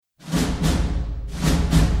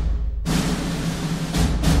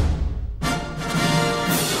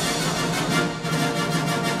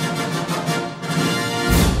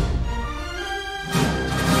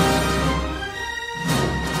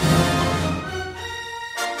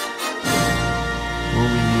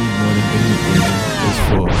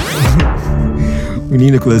We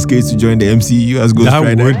need Nicolas Cage to join the MCU as Ghost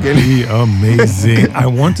Rider. That would be amazing. I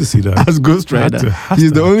want to see that. As Ghost Rider.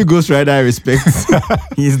 He's the only Ghost Rider I respect.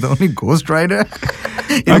 He's the only Ghost Rider?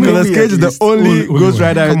 Nicolas Cage is the only Ghost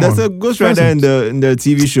Rider. There's a Ghost Rider in the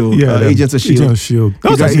TV show, Agents of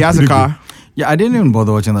S.H.I.E.L.D. He has a car. Yeah, I didn't even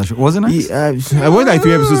bother watching that show. Was it nice? I watched like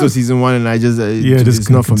 3 episodes of season 1 and I just it's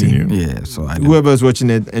not for me. Yeah, so whoever's watching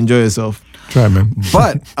it, enjoy yourself. Try, man.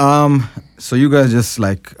 But so you guys just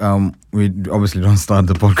like we obviously don't start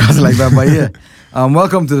the podcast like that, but yeah.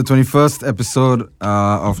 Welcome to the 21st episode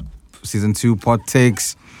of season 2 Pod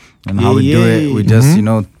Takes. And how we do it, we just,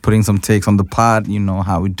 putting some takes on the pod,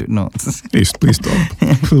 how we do. No, please stop.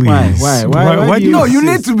 Please. Why do you No, you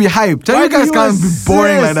need to be hyped. Tell you guys can't be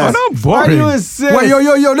boring like that. I'm not boring. Why do you insist? Wait,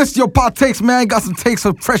 yo, listen to your pod takes, man. Got some takes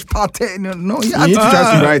for fresh pod takes. No, you need to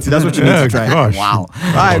try to write. That's what you need to try. Gosh. Wow.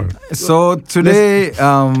 All right. So today,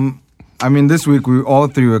 this week we all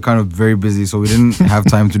three were kind of very busy, so we didn't have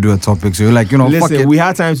time to do a topic. So you're like, listen, fuck it. we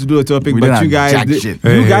had time to do a topic, We but didn't you have guys, jack shit.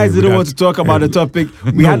 didn't want to talk about the topic.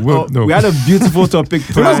 We had a beautiful topic.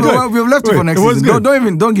 We have left it for next season.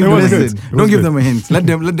 Don't give them a hint. Let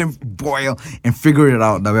them boil and figure it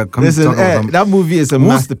out. That we're coming to talk about them. That movie is a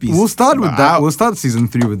masterpiece. We'll start with that. We'll start season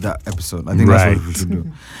 3 with that episode. I think that's what we should do.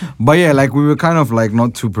 But yeah, like we were kind of like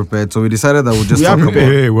not too prepared, so we decided that we'll just talk about.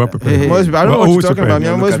 We're prepared. I don't know what you're talking about.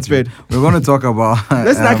 I'm most prepared. We're going to talk about.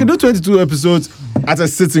 Listen, I can do 22 episodes at a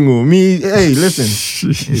sitting room. Listen.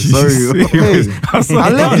 Sorry. I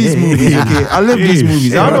love these movies. Okay, I love these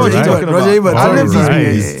movies. I don't know what you're talking about. I love these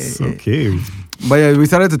movies. Okay. But yeah, we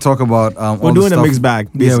started to talk about we're doing a mixed bag.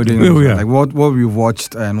 Yeah, we're doing like what we've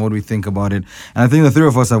watched and what we think about it. And I think the three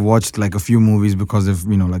of us have watched like a few movies because of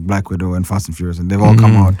like Black Widow and Fast and Furious, and they've all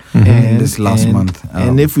come out this last month.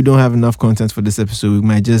 And if we don't have enough content for this episode, we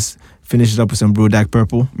might just finish it up with some Brodak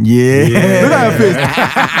Purple. Yeah. Look at your face.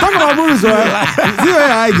 Talk about movies, right? See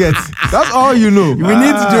where I get. That's all you know. We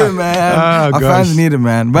need to do it, man. Our fans need it,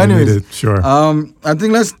 man. But anyways, sure. I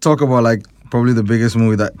think let's talk about like probably the biggest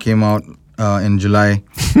movie that came out in July,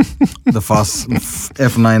 the Fast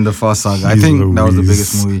F9, the Fast Saga. I think that was the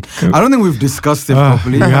biggest movie. I don't think we've discussed it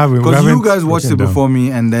properly because you guys watched it before me,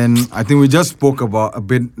 and then I think we just spoke about a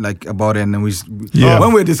bit like about it, and then when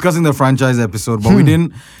we were discussing the franchise episode, but we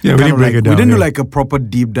didn't. Yeah, we didn't break it down. We didn't do like a proper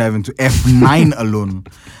deep dive into F9 alone.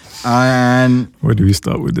 And where do we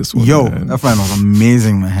start with this one? F9 was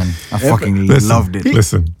amazing, man. I fucking loved it.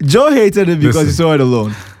 Listen, Joe hated it because he saw it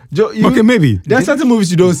alone. Joe, okay, maybe. There are certain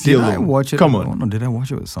movies you don't see alone. Did I watch it Come alone? Or did I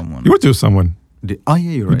watch it with someone? You watched it with someone. Yeah,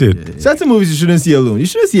 you're right. You did. Yeah. Certain movies you shouldn't see alone. You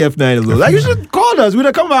shouldn't see F9 alone. Like, you should call us. We'd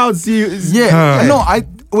have come out and see you.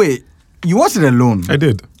 Wait. You watched it alone? I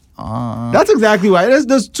did. That's exactly why.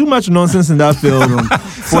 There's too much nonsense in that film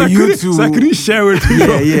for you to. So I couldn't share it with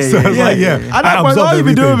you. So I was like, At that point, all you'd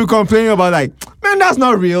be doing would be complaining about like, man, that's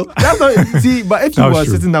not real. That's not. See, but if you were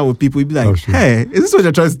sitting down with people, you'd be like, hey, is this what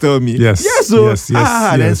you're trying to tell me? Yes. Yes.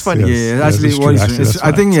 That's funny. Yes, actually, what is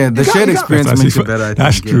I think the shared experience makes it better.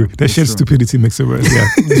 That's true. The shared stupidity makes it worse.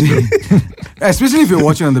 Yeah. Especially if you're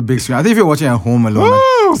watching on the big screen. I think if you're watching at home alone.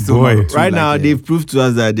 Oh boy! Right now, they've proved to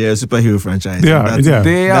us that they're a superhero franchise.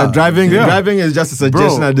 They are. Driving is just a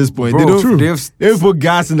suggestion at this point. They don't put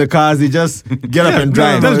gas in the cars. They just get up and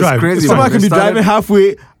drive. That's crazy. Someone could be driving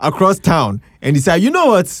halfway across town and decide, you know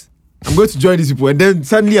what? I'm going to join these people, and then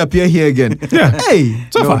suddenly appear here again. Yeah. Hey,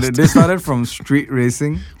 so fast. They started from street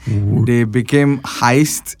racing. They became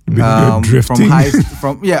heist. Drifting.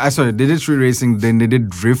 They did street racing. Then they did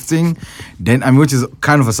drifting. Then which is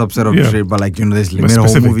kind of a subset of street, but like they made a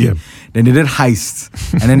whole movie. Yeah. Then they did heist,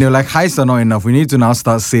 and then they were like, heists are not enough. We need to now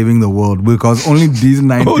start saving the world because only these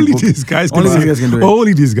 9 people. Only these guys can do it.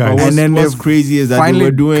 Only these guys. And then what's crazy is that they were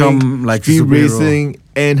doing like street racing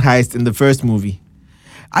and heist in the first movie.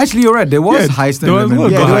 Actually, you're right. There was heist. They were doing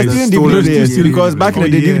DVD players because back in the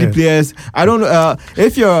day, DVD players. I don't know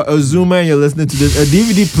if you're a Zoomer and you're listening to this. A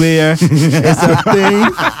DVD player is a thing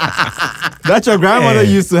that your grandmother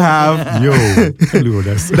used to have. Yo,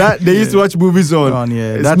 that's that they used to watch movies on.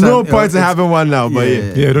 There's no point in having one now. But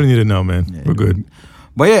I don't need it now, man. We're good.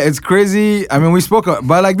 But yeah, it's crazy. I mean, we spoke about,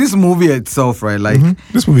 but like this movie itself, right? Like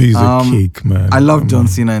this movie is a cake, man. I love John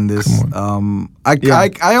Cena in this.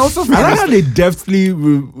 I also feel like how they definitely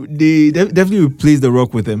replaced The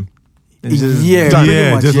Rock with him.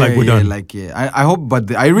 Just like we're done. I hope,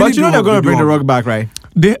 but I really. But you know they're gonna bring The Rock back, right?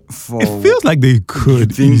 It feels like they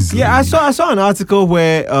could. Easily. Yeah, I saw an article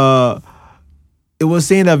where it was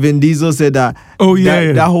saying that Vin Diesel said that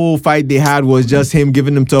that whole fight they had was just him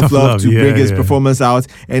giving him tough love to bring his performance out,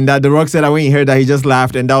 and that The Rock said that when he heard that he just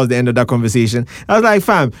laughed, and that was the end of that conversation. I was like,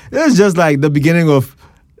 fam, this is just like the beginning of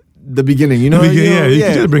the beginning. You know, you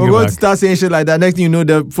can just bring we're it going back. to start saying shit like that. Next thing you know,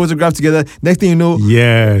 they're photographed together. Next thing you know,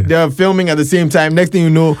 they're filming at the same time. Next thing you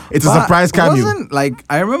know, it's a surprise cameo.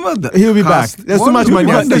 I remember He'll be back. There's too much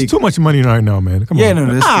money at There's stake. too much money right now, man. Come on.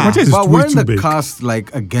 there's Manchester is but way weren't too the big. cast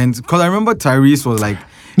like against? Because I remember Tyrese was like,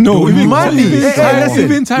 No, doing even money.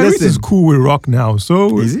 Even Tyrese Listen. is cool with Rock now.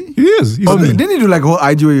 So Is he? He is. He's didn't he do like a whole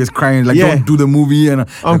IG where he was crying like don't do the movie and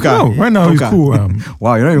no, right now he's cool.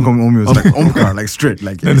 wow, you're not even coming home. He was like Omkar, like straight,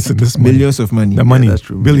 like Listen, this money. Millions of money. The money. that's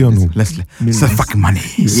true. Billion. It's the fucking money.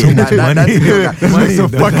 So much money. That's the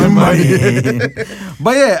fucking money.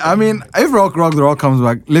 But yeah, I mean, if The Rock comes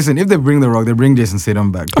back, listen, if they bring The Rock, they bring Jason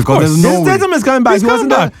Statham back because course. there's no way. Statham is coming back. He's He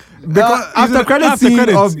wasn't coming there. back. Because after credit scene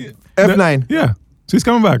of F9. Yeah. So he's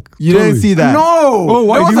coming back. You didn't see that? No. Oh,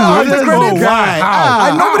 why There do was you an want after it? credit Oh, scene. why?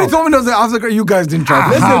 How? Nobody told me there was an after credit. You guys didn't try.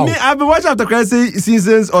 Listen, How? I've been watching after credit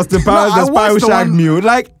seasons. Austin Powers, I the spy who watched the shagged one- me.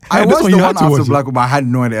 Like, I Hey, this watched one the you one had to after watch it. Black, but I had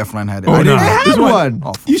no idea F9 had it. Oh, I no. didn't had This one.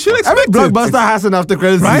 Oh, You should every expect it. blockbuster has an after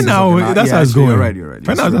credit Right season. now, that's how it's actually, going. You're right.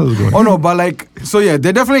 Right now, that's how it's going. Oh no, but like, so yeah,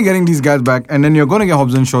 they're definitely getting these guys back, and then you're going to get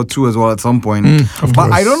Hobbs and Shaw too as well at some point. of But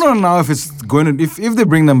course. I don't know now if it's going to if they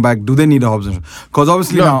bring them back, do they need a Hobbs and Shaw? Because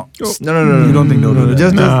obviously now, No. You don't think they'll do that?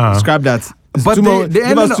 Just Nah. scrap that. But Two more- they give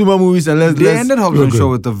ended us up- 2 more movies and let's. they ended Hobbs Real and good.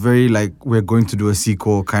 Shaw with a very like we're going to do a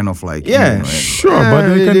sequel kind of like Yeah, right? Sure, but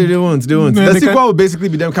they can. they won't. Yeah, The they sequel can- will basically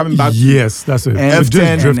be them coming back. Yes, that's it. And They've just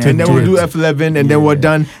F10 drifted and then to we'll do it. F11 and then we're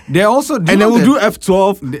done. They're also And then we'll do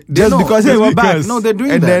F12 just because hey, we're back. because- No, they're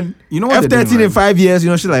doing and that. then You know what they're F13 doing, in right? 5 years,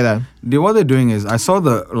 shit like that. What they're doing is I saw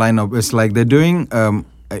the lineup. It's like they're doing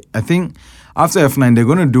I think after F9 they're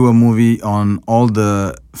gonna do a movie on all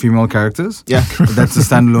the female characters. Yeah. That's a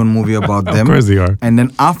standalone movie about them. Of course they are. And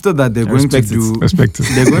then after that they're going to respect it. do Respect it.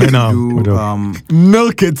 they're going I know. to What do up?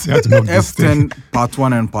 Milk it. You have to milk this thing. F10 part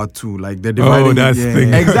 1 and part 2. Like they're dividing that's it. the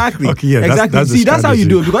thing. Exactly. Okay, yeah, exactly. that's the See, that's how you strategy.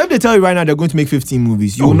 do it. Because if they tell you right now they're going to make 15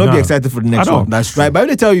 movies, you will not be excited for the next At all. one. That's true. right. But if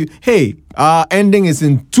they tell you, hey, our ending is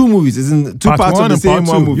in 2 movies, it's in 2 Part parts of one the and same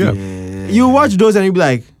part one 2, movie. yeah. You watch those and you be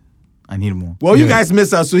like, I need more. well, you Yeah. guys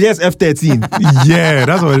missed us, so here's F13. Yeah,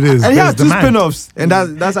 that's what it is. And he has That's the 2 man. spin-offs, and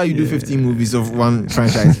that's how you do 15 movies of one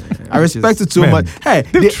franchise. I respect it so Man, much. Hey,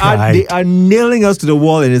 they've tried. they are nailing us to the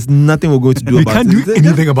wall, and there's nothing we're going to do We about can't it. do They're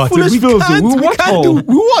anything about it. foolish We films, can't. we'll We watch can't all. do.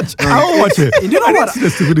 We watch. I will watch it. You know I need what? to see the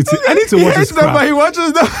stupidity. I need to watch this But crap. he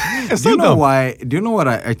watches them. It's Do you so know dumb. why? Do you know what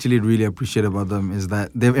I actually really appreciate about them is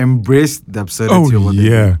that they've embraced the absurdity Oh, of what they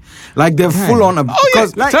yeah. do. Like they're full on.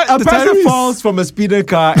 Because Like Ty- a the person Tyrese. falls from a speeding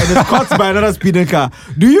car and is caught by another speeding car.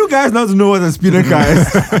 Do you guys not know what a speeding car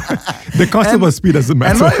is? The concept of speed doesn't and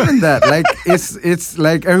matter. not even that. Like it's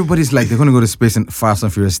like everybody's like they're gonna go to space in Fast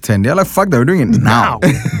and Furious 10. They're like fuck that, we're doing it now.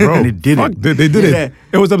 Bro, And they did fuck, it. They did Yeah. it.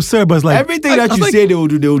 It was absurd, but it's like Everything I that was you like, say they will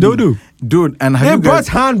do, they'll do. Dude, and have They you brought guys,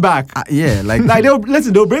 hand back. yeah, like Like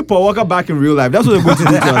they'll bring Paul Walker back in real life. That's what they're going to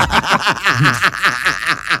do to us.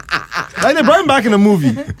 Like they brought him back in a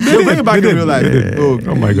movie. They'll bring him back in real life. Oh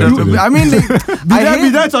my god. You- I mean, Be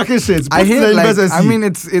there talking shit. I Put hate the like university. I mean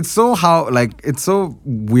it's so how like it's so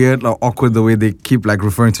weird or awkward the way they keep like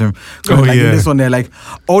referring to him. 'Cause, Oh, like in yeah. this one they're like,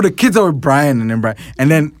 oh the kids are with Brian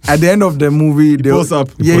and then at the end of the movie they pulls up.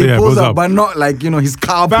 Yeah, he Yeah, pulls pulls up, up. but not like his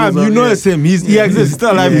car. Bam, pulls you up, know yeah. it's him. He exists. He's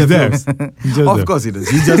still alive in He's the there. films. He's just Of there. course he does.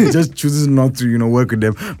 He just chooses not to work with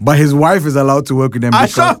them, but his wife is allowed to work with them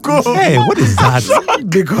Ashako. Hey, what is that?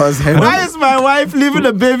 because Why is my wife leaving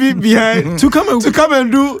the baby behind to come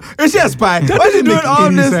and do? Is she a spy? Why is she doesn't doing make all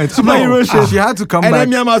any this sense. superhero No. shit? She had to come and back. then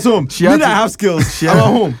me, I'm at home. She had Me, I to- have skills. She I'm had-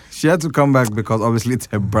 at home. She had to come back because obviously it's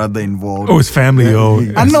her brother involved. Oh, it's family, yo.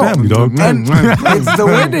 I It's know, family, dog. and it's the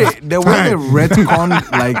way they retcon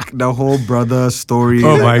like the whole brother story. Oh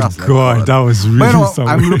Like, my I was like, god, that was But really you know, something.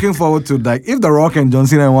 I'm looking forward to like if The Rock and John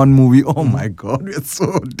Cena in one movie. Oh my god, we're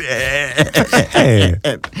so dead, Hey,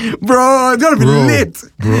 bro. It's gonna be Bro, lit,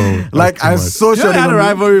 bro. Like that's too I'm much. so You sure know, they had a gonna be-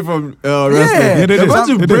 rivalry from wrestling. Yeah, they they're did. going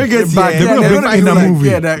to They bring did. it back. back. They're gonna they're bring it in do a like- movie.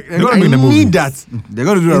 Yeah, They're gonna gonna bring do the movie. need that. They're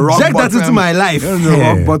gonna do a rock Inject that bottom. into my life. They're gonna do a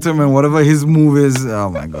Yeah. rock bottom and whatever his move is. Oh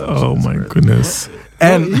my god. Oh my goodness.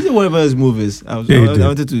 And he did one of his movies. I Yeah, he did.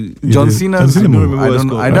 wanted to. John did. Cena. John Cena I don't movie. remember. I don't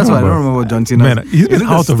know. That's why I don't Bro. remember what John Cena. Man, he's been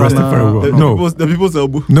out of wrestling for a while. No. The people's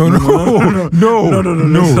elbow. No.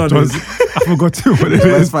 it's not John- this. I forgot too, but it It's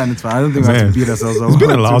is. fine. It's fine. I don't think we have Man. to beat ourselves up. He's been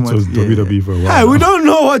too allowed much. to Yeah. WWE for a while. Hey, we now. don't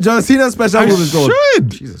know what John Cena's special I move is called. should.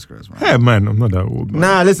 Jesus Christ, man. Hey man, I'm not that old. Man.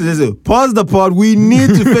 Nah, listen. Pause the pod. We need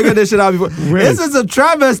to figure this shit out before. Wait. This is a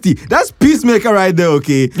travesty. That's Peacemaker right there,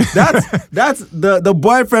 okay? That's the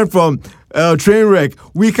boyfriend from Trainwreck.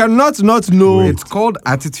 We cannot not know. It's called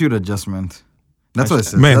attitude adjustment. That's what it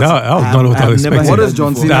says. Man, that was not what I was I've never expecting. heard What is that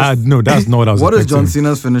John before. Cena's? No, that's not what I was What is expecting. John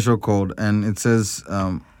Cena's finisher called? And it says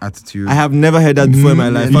attitude. I have never heard that before in my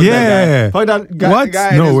life. Fuck Yeah. that guy. Fuck that guy. What?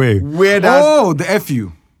 Guy No is way. Weird ass. Oh, the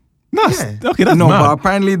FU. No, okay, that's No, mad. but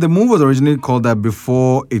apparently the move was originally called that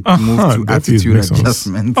before it moved to that is attitude makes sense.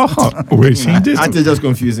 adjustment. Wait, change it? Aren't you just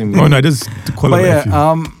confusing me? Oh, no, just call But it yeah,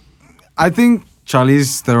 FU. I think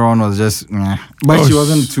Charlize Theron was just, meh. But Oh, she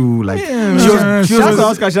wasn't too like. Yeah, she yeah, was. she She has was- an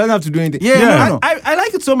Oscar. She doesn't have to do anything. Yeah, Yeah. no. I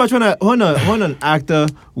like it so much when an actor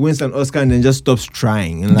wins an Oscar and then just stops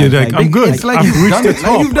trying. And Yeah, like, I'm good. It's like I've you've reached done the it. Like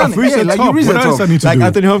top. you've done I've it. reached Yeah, the like top. you reached What the else top. I need to Like do?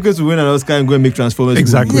 Anthony Hopkins will win an Oscar and go and make Transformers.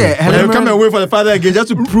 Exactly. movie. Yeah, And Helen he'll come Mirren- and win for the father again just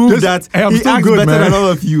to prove Just- that hey, I'm he still acts good, better man. than all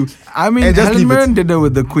of you. I mean, And just Helen leave it. Mirren did that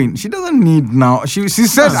with the Queen. She doesn't need now. She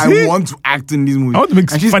said, See? "I want to act in these movies," I want to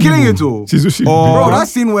make and she's funny killing movies. it all. She's Bro, that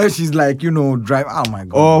scene where she's like, drive. Oh my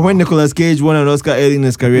god. Or when Nicolas Cage won an Oscar early in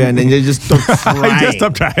his career and then they just stopped trying. I just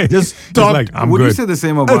stop trying. Just Just stop. like, I'm would good. you say the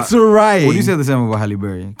same about? It's alright. Would you say the same about Halle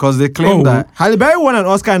Berry? Because they claim Oh, that. Halle Berry won an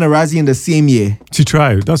Oscar and a Razzie in the same year. She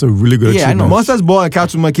tried. That's a really good Yeah, I know. achievement. Monsters Ball and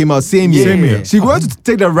Catwoman came out same year. Same year. She went to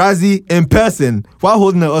take the Razzie in person while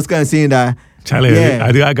holding the Oscar and saying that, Charlie,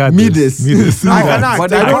 I got me this. this. Me this. I can act.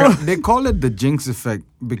 But I don't- they call it the jinx effect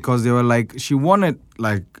because they were like, she won it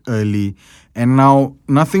like early, and now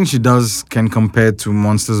nothing she does can compare to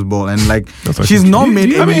Monsters Ball, and like That's what she's she- not Do made.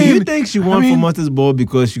 you- I mean, mean, you think she won for Monsters Ball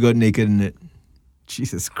because she got naked in it?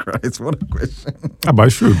 Jesus Christ, what a question! Ah, but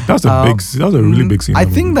sure, that's a really big scene. I in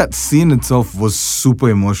the think movie. that scene itself was super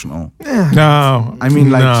emotional. No, I mean,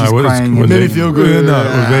 like, she's it was- crying. was It Made me very- feel good. No, it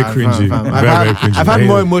was very Ah, cringy. fam. Very cringy. I've had I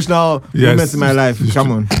more hate it. emotional Yes. moments in my life.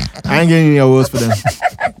 Come on. I ain't getting any awards for them.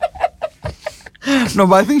 No,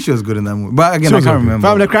 but I think she was good in that movie. But again, She I was can't okay. remember.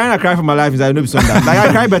 Fam, the crying I cry for my life is I know some that. Like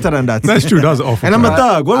I cry better than that. That's true. That was awful. And I'm a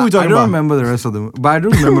thug. What are we I talking don't about? remember the rest of the movie, but I do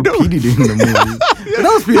remember P Diddy in the movie.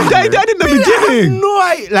 That was P He Diddy. died in the beginning. No,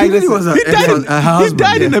 I P like Diddy listen, was a, He died, was her he husband,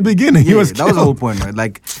 died in yeah. the beginning. He Yeah, was that was the killed. whole point, right?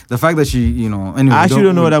 Like the fact that she, anyway. I actually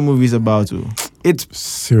don't know what that movie is about. Too. It's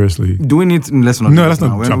Seriously. doing it. Let's not. No, do let's it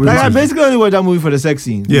not now. jump We're Like I into basically only watched that movie for the sex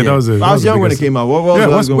scene. Yeah, that was it. I was young when it came out. What Yeah,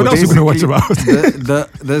 was what else going you gonna watch about?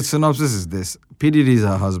 the synopsis is this: P Diddy is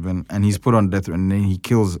her husband, and he's put on death row, and then he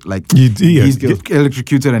kills He he's killed.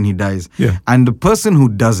 electrocuted and he dies. Yeah. And the person who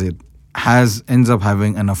does it ends up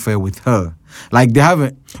having an affair with her. Like they have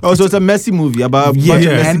a Oh, so it's a messy movie about Yeah, bunch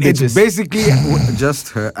of yeah. messy and bitches. it's basically just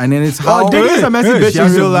her, and then it's how Oh, Diddy is a messy hey, bitch she in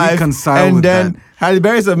has to real life, reconcile and with then that. Halle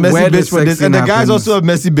Berry's a messy Where the bitch for sex this, and scene the guy's happens. also a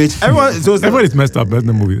messy bitch. Everyone, so it's Everybody's messed up. That's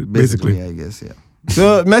the movie, basically. I guess, yeah.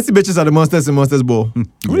 so messy bitches are the monsters in Monsters Ball. What do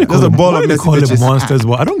you There's call a them? ball Why of do they messy call them bitches. monsters?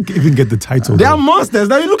 Well, I don't even get the title. They though. are monsters.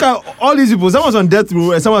 Now you look at all these people. Someone's on death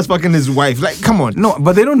row and someone's fucking his wife. Like, come on. No,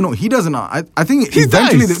 but they don't know. He doesn't know. I think He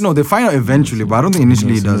eventually, dies. they find out eventually, but I don't think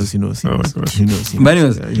initially he does. He knows. Oh my gosh. He knows. But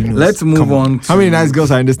anyways, He knows. let's move Come on. To, How many nice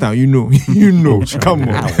girls are in this town? You know. You know. Come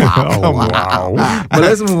on. Oh, wow. But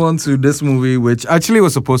let's move on to this movie, which actually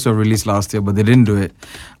was supposed to have released last year, but they didn't do it.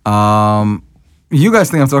 You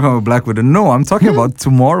guys think I'm talking about Black Widow? No, I'm talking about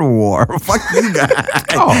Tomorrow War. Fuck you guys.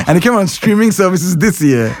 Oh. And it came on streaming services this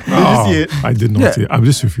year. Oh, see it? I did not Yeah. see it. I'm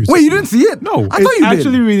just refused. Wait, you didn't see it? No. I thought It's you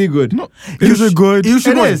actually did. really good. No. Is it good? You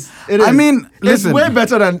should It watch. is. It is. I mean, listen. It's way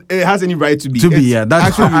better than it has any right to be. to be, It's yeah. That's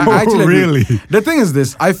actually I actually agree. Really? The thing is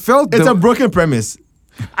this. I felt It's the, a broken premise.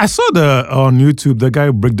 I saw on YouTube the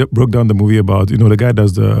guy broke down the movie about the guy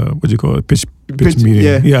does the what do you call it pitch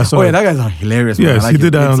meeting. yeah. I saw Oh yeah, it. that guy's hilarious. man. I Yes, like he did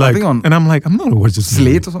it. that. It's, I'm I like, think on and I'm like, I'm not gonna watch this.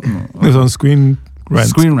 Slate or something. It was on Screen Rant.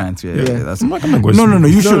 Screen Rant. Yeah. Yeah. That's I'm like, I'm not going no. to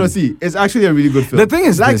You No, should. no, see, it's actually a really good film. The thing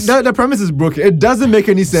is like this. the premise is broken. It doesn't make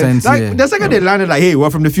any sense. Like yeah. the second they landed, like, hey, we're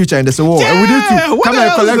from the future and there's a war, and we need Yeah, to what come the and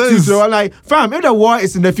hell collect is you. this? So I'm like, fam, if the war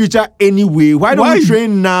is in the future anyway, why don't we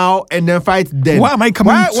train now and then fight then? Why am I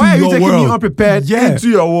coming Why to are you your taking me world? unprepared Yeah. into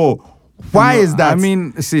your war? Why is that? I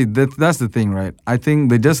mean, see, that's the thing, right? I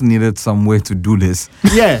think they just needed some way to do this.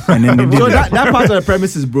 yeah. And then they did so that. that part of the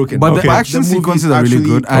premise is broken. But Okay. the action movie sequences is are really actually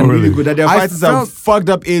good. And really really? good. That their I fighters are felt- fucked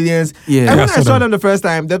up aliens. Yeah. And Yeah, when I I saw saw them. them the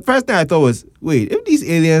first thing I thought was, wait, if these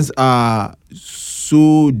aliens are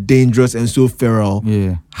so dangerous and so feral,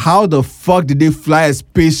 Yeah. how the fuck did they fly a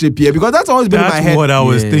spaceship here? Because that's always been in my That's head. what I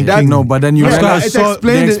was Yeah. thinking. That- no, but then you Yeah, realize like, it's saw-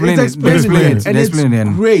 explained. they It's explain it. explained They in explain it, it. and They it's explain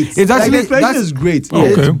it. great. It's Like, the actually- explanation that's- is great. Oh,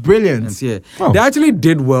 It's okay. brilliant. Yeah. Wow. They actually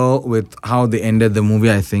did well with how they ended the movie,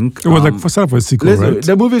 I think. It was like set up for a sequel, Listen, right?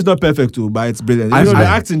 the movie is not perfect too, but it's brilliant. I- The I-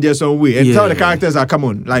 acting there some way, and Yeah. some of the characters are come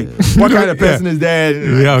on, like what kind of person is there?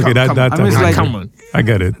 Yeah, okay, that I mean, it's I like- come on. I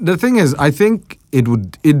get it. The thing is, I think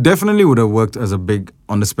it definitely would have worked as a big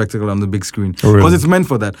on the spectacle on the big screen Oh, really? because it's meant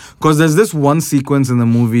for that. Because there's this one sequence in the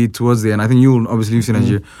movie towards the end. I think you've seen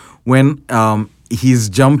it, when he's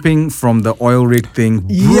jumping from the oil rig thing.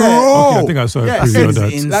 Bro, Okay, I think I saw a preview of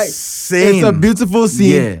that. insane. It's a beautiful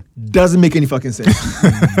scene. Yeah. Doesn't make any fucking sense.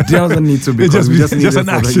 Doesn't need to be. It's We just need just it an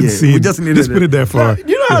for the- action yeah, scene. We just need Just put it there for.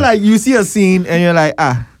 You know how like you see a scene and you're like,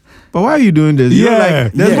 but why are you doing this? You know, Yeah,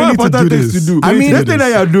 like, there's yeah. more You need to important do things this. to do. I mean, this thing that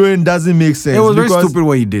you're doing doesn't make sense. It was very because- stupid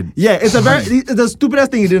what he did. Yeah, it's the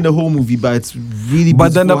stupidest thing he did in the whole movie, but it's really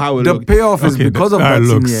But then beautiful how it the looked. payoff is Okay, because of that that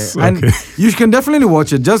scene. looks- Yeah. And okay. you can definitely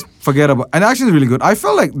watch it. Just forget about. And actually, it's really good. I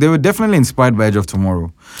felt like they were definitely inspired by Edge of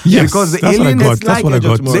Tomorrow. Yes, because the that's what I aliens, got. it's That's like what I Edge of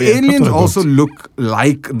got. Tomorrow. the yeah, aliens that's what I also look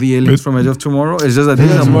like the aliens But- from Edge of Tomorrow. It's just that There's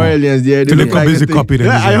these are more more. aliens, yeah. They look like busy the thing. copied and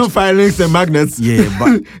Yeah, design. iron filings and magnets. Yeah,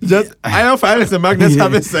 but Just iron filings and magnets Yeah.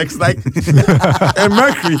 having sex, like and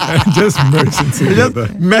mercury. Just merging It's together.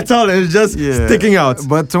 just metal and it's just yeah. sticking out.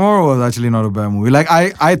 But Tomorrow was actually not a bad movie. Like I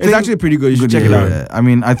think It's actually pretty good. You should check it out. I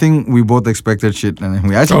mean, I think we both expected shit, and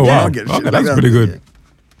we actually Oh wow, did get okay, shit like that's that. pretty good.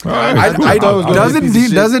 All right, cool. I thought it was gonna Does be a it piece of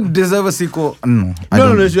shit. does it deserve a sequel? No, I No,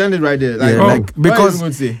 don't. you should end it right there. Like, Yeah, like, because-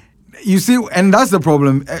 You see, and that's the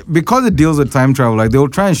problem because it deals with time travel. Like they'll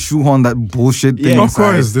try and shoshoehorn that bullshit thing. Yeah, Of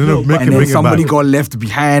course, they're not No, making and then bring it somebody back. got left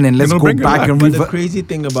behind, and let's They're not go bringing it back back. and But the reverse. crazy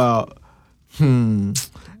thing about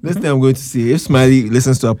this thing I'm going to say, if Smiley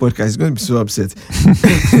listens to our podcast, he's going to be so upset.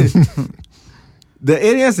 The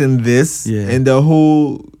aliens in this Yeah. and the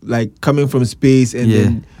whole like coming from space and Yeah.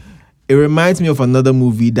 then it reminds me of another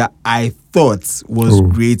movie that I thought was Oh.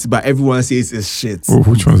 great, but everyone says it's shit. Oh,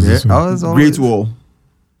 which one is this one? I was Great Wall.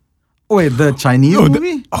 Wait, the Chinese Oh,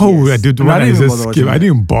 movie? I did No, one. I I didn't even just bother skip. watching I it.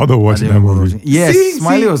 didn't bother watching that movie. Yes, See,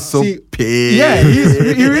 Smiley was so pissed. Yeah,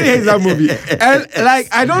 he really hates that movie. And like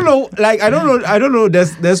I don't know.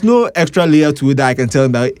 There's no extra layer to it that I can tell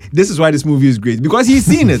him that this is why this movie is great because he's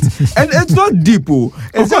seen it, and it's not deep.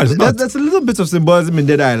 It's course just, not. there's a little bit of symbolism in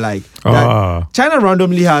there that I like. That Ah. China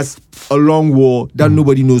randomly has a long wall that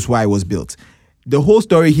nobody knows why it was built. The whole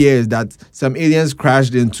story here is that some aliens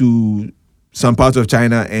crashed into some parts of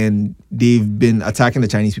China and they've been attacking the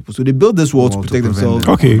Chinese people. So they built this wall to Wall to protect prevent themselves.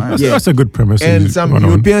 them. Okay, Yeah. that's a good premise. And to some run on.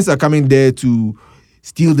 Europeans are coming there to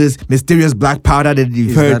steal this mysterious black powder that they've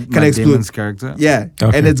Is heard that can Matt explode. Damon's character? Yeah,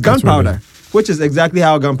 Okay, and it's that's gunpowder, really- which is exactly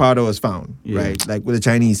how gunpowder was found, Yeah. right? Like with the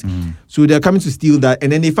Chinese. So they're coming to steal that,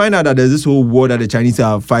 and then they find out that there's this whole war that the Chinese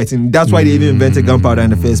are fighting. That's why they even invented gunpowder in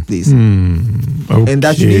the first place. Okay. And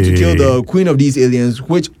that you need to kill the queen of these aliens,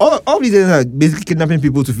 which all these aliens are basically kidnapping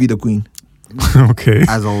people to feed the queen. Okay.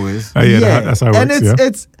 As always. That's how it and works.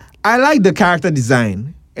 it's I like the character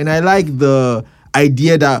design, and I like the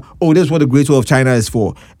idea that this is what the Great Wall of China is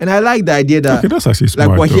for, and I like the idea that Okay, that's actually smart.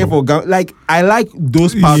 like we're here though. for like I like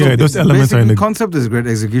those parts. Yeah, of those it. elements are in Basically, the. concept is great,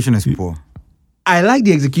 execution is poor. I like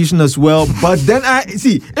the execution as well, but then I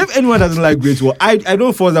see if anyone doesn't like Great Wall, I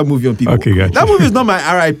don't force that movie on people. Okay, gotcha. That movie is not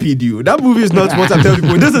my RIP dude. That movie is not what I tell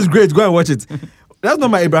people. This is great. Go and watch it. That's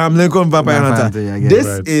not my Abraham Lincoln Vampire Vampire Hunter. Hunter, yeah, I get This it.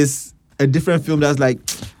 Right. is a different film that's like,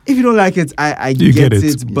 if you don't like it, I You get get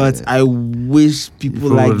it, it. but Yeah. I wish people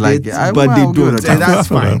People would like it, I- but well, they I'll give it a don't, chance. and that's I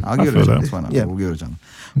feel fine. that. I'll I give feel it a that. chance. That's fine. Yeah. We'll give it a chance.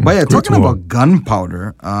 But yeah, Great talking Wall. about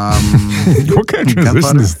gunpowder. What kind of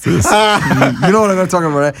transition is this? You know what I'm going to talk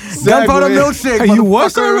about, right? Gunpowder milkshake. Hey, you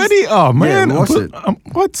watched it motherfuckers. already? Oh man, we watched it.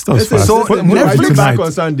 What stuff? Listen, fast? so What- what Netflix are we Netflix back tonight?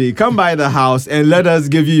 on Sunday. Come by the house and let us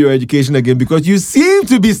give you your education again because you seem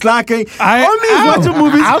to be slacking. Only is watching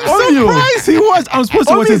movies. I'm on you. surprised he watched. I'm supposed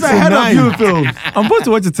to watch Only it is ahead of tonight. you, Phil. I'm supposed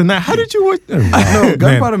to watch it tonight. How did you watch? Oh, No, man.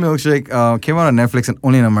 Gunpowder Milkshake came out on Netflix and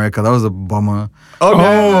only in America. That was a bummer.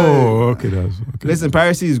 Oh, okay, that's okay. Listen,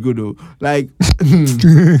 piracy is good though. Like,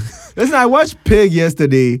 listen, I watched Pig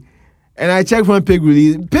yesterday, and I checked when Pig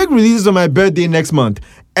release. Pig releases on my birthday next month,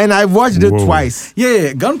 and I've watched it Whoa. twice.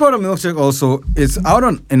 Yeah. Gunpowder Milkshake also it's out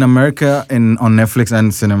in America on Netflix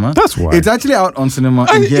and cinema. That's why. It's actually out on cinema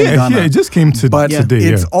in here in yeah, Ghana. it just came to But today.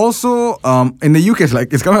 it's Yeah. also in the UK.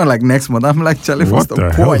 It's coming out like next month. I'm like, Charlie, what's What the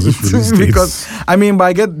the hell is point? this release date? Because I mean, but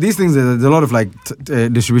I get these things. There's a lot of like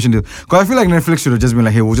distribution deals. Because I feel like Netflix should have just been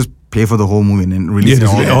like, hey, we'll just pay for the whole movie and then release Yeah,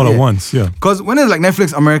 it just all at once. Yeah. Because when it's like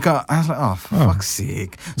Netflix America, I was like, oh, for fuck's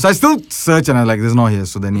sake. So I still search and I was like, there's not here.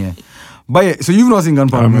 So then, yeah. But yeah, so you've not seen I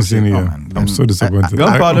Gunpowder haven't Milkshake? seen it Oh, yet. man. I'm Then so disappointed.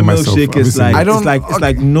 Gunpowder myself, Milkshake I've is seen like it. I don't- it's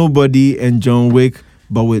like Nobody and John Wick,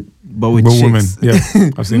 but with But chicks. women. Yeah.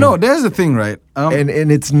 I've seen No, it. there's the thing, right? and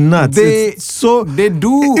it's nuts. They- It's so they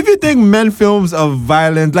do. If you think men films are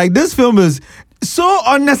violent, like this film is so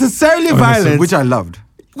unnecessarily violent, Which I loved.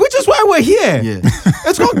 which is why we're here. Yeah.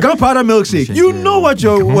 It's called Gunpowder Milkshake. You know what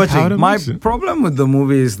you're Gunpowder watching. My Milkshake. problem with the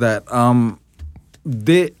movie is that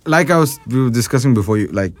they we were discussing before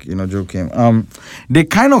Joe came. They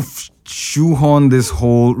kind of shoehorn this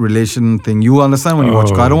whole relation thing. You understand when you watch.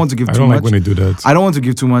 'Cause I don't want to give I too don't much. like when they do that. I don't want to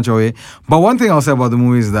give too much away. But one thing I'll say about the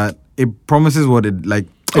movie is that it promises what it like.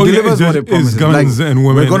 It Oh, yeah, delivers it's what just- it promises. it's guns like, and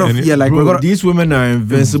women We're gonna, and- yeah, like Bro, we're gonna, these women are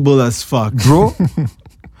invincible as fuck. bro.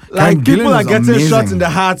 Like Karen people Gillan are is getting amazing. shots in the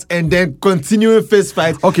heart and then continuing fist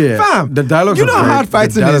fights. Okay, fam. the dialogues. You know are how very- hard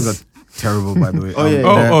fighting the dialogues is. are terrible, by the way. Oh, yeah.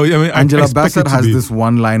 the- I mean, I Angela expect it Bassett to has be. this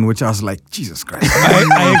one line which I was like, Jesus Christ.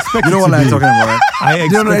 I expect You know it what to I'm be. talking about, right? I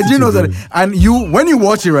expect You know, it you know to that, be. and you when you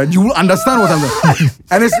watch it, right, you will understand what I'm doing.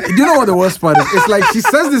 And it's, you know what the worst part is? It's like she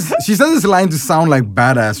says this line to sound like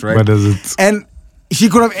badass, right? But does it? And she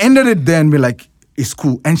could have ended it there and be like, it's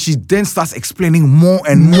cool. And she then starts explaining more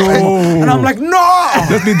and more. No. And I'm like, no!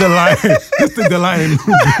 Just need the line. Just take the line and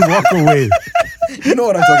walk away. You know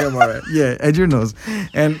what I'm talking about, right? Yeah, Edger knows.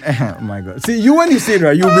 And oh my God. See, you when you see it,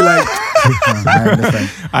 right, you'll be like, I understand.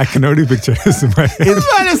 I can already picture this in my head. This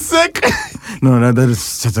man is sick. No, that is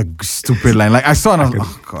such a stupid line. Like I saw it, and I was like,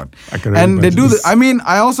 oh God. I can already And they do imagine the, I mean,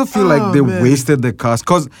 I also feel like they man. wasted the cast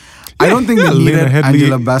because I don't think yeah, they Lena needed Headey,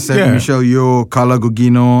 Angela Bassett, yeah. Michelle Yeoh, Carla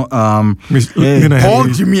Gugino, Lena Paul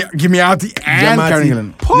Headey. Gimiati, and Karen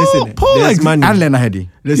Gillan. Listen, Paul there's like- money. And Lena Headey.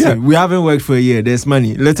 Listen, Yeah. we haven't worked for a year. There's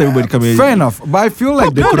money. Let's everybody come in. Fair enough. But I feel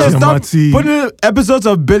like they No, could they have. stop Giamatti. putting episodes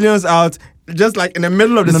of Billions out just like in the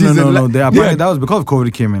middle of the No, season. no. Like- They apparently, that was because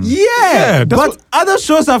COVID came in. Yeah, that's but what- other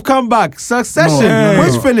shows have come back. Succession, No,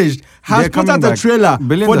 which no. finished, has They're put coming out the back. trailer.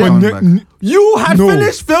 Billions for are the coming back. You had No.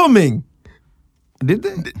 finished filming. Did they?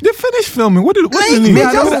 They finished filming. What did Like, they they need?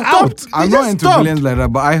 just Put it stopped. out. I'm They not just into stopped. Billions like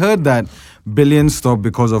that, but I heard that Billions stopped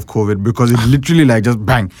because of COVID because it literally like just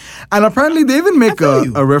bang. And apparently they even make feel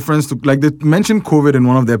you. a reference to like they mentioned COVID in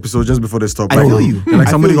one of the episodes just before they stopped. I Like, feel you. Like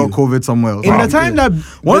I somebody feel got you. COVID somewhere else. In the time that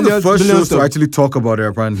one of the first Billions shows to stopped, actually talk about it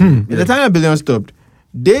apparently. in the time that Billions stopped,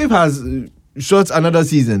 Dave has shot another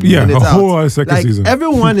season. Yeah, and it's a whole out. second like, season.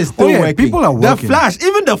 Everyone is still Oh, yeah, working. people are The working. Flash,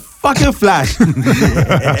 even the fucking Flash. The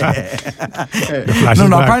Flash No, is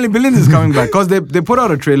no. back. Apparently, Billions is coming back because they put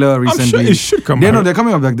out a trailer recently. sure it should come They back. know they're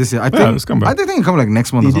coming back this year. I think. it's come back. I think it's coming like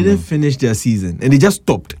next month They or something. didn't finish their season and they just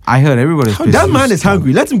stopped. I heard everybody's pissed. That man is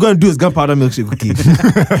hungry. Let him go and do his gunpowder milkshake cookie.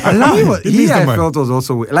 He, I man. felt was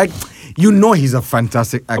also like, you know, he's a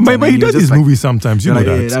fantastic actor. But and he was does just these like- movies sometimes. You know like,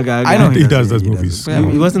 that. Yeah, that guy- I know he does those he movies. Yeah.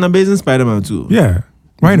 He was an amazing Spider-Man too. Yeah.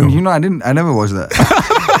 Rhino. You know, I never watched that.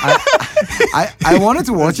 I wanted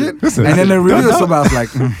to watch it, Listen, and then the review was that- so bad. I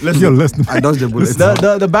was like, Yo, listen. I dodged the bullet.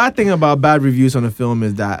 The bad thing about bad reviews on a film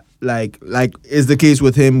is that like is the case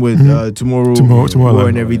with him with Tomorrow Tomorrow War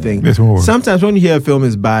and everything. Yeah, Tomorrow War. Sometimes when you hear a film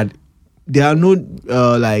is bad, there are no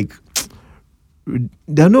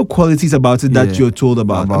there are no qualities about it that Yeah. you're told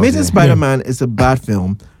about. About, Amazing yeah. Spider-Man is a bad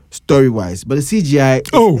film story wise, but the CGI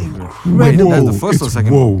Oh, Wait, whoa. that's the first or It's-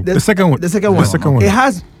 second whoa. one? The second one. the second one. The second one. It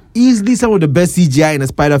has easily some of the best CGI in a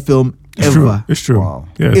Spider film It's ever. true. It's true. Wow.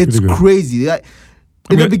 Yeah, It's pretty good. crazy. Like,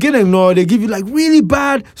 in mean- the beginning, no, they give you like really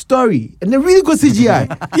bad story and then really good CGI.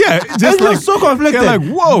 Yeah, just And you're like so conflicted. You're like,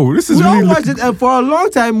 whoa, this is We all really. watched it, and for a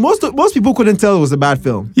long time, most people couldn't tell it was a bad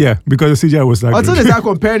film Yeah, because the CGI was like. until they started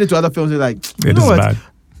comparing it to other films. They're like, Yeah, you this know is what? bad.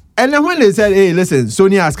 And then when they said, "Hey, listen,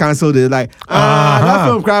 Sony has cancelled it," like, that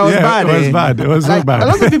film cry was Yeah, bad. it was eh? bad. It was so Like, bad. A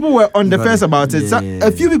lot of people were on the Got fence it. about it. Yeah.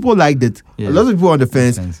 A few people liked it. Yeah. A lot of people were on the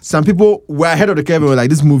fence. Makes sense. Some people were ahead of the curve and were like,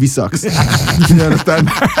 "This movie sucks." You understand?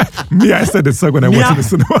 Me, I said it sucked when I went to the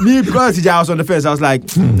cinema. Me, because I was on the fence, I was like,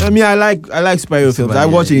 I mean, I like superhero films. I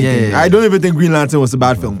watch yeah, anything. yeah. I don't even think Green Lantern was a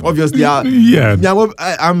bad film. Obviously, Yeah.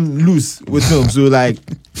 I'm loose with films, so like,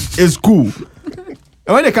 it's cool.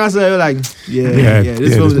 And when they cancel, you're like,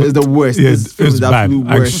 this film is the worst. Yeah, This film it's is the bad. absolute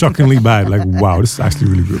Like, worst. shockingly bad. Like, wow, this is actually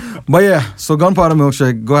really good. But yeah, so Gunpowder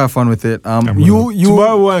Milkshake, go have fun with it. You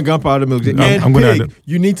Tomorrow we want Gunpowder Milkshake. I'm- And I'm gonna Pig, add it.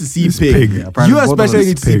 you need to see It's Pig. Pig. Yeah, apparently You both of us especially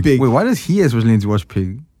need to see Pig. Pig. Wait, why does he especially need to watch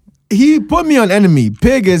Pig? He put me on Enemy.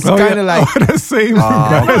 Pig is kind of like. the same.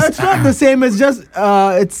 No, it's not the same. It's just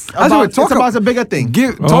it's about a bigger thing. Talk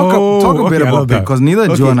a bit okay, I about love Pig that. because neither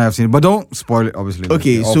Joe Okay. and I have seen it, but don't spoil it, obviously.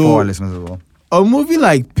 Okay, Or so- for our listeners as well. A movie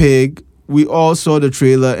like Pig, we all saw the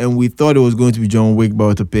trailer and we thought it was going to be John Wick but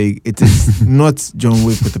with a pig. It is not John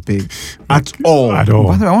Wick with a pig at all. At all.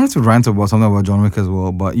 By the way, I wanted to rant about something about John Wick as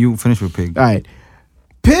well, but you finish with Pig. All right.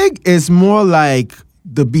 Pig is more like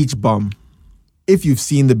The Beach Bum. If you've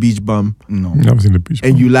seen The Beach Bum No. Never seen the beach.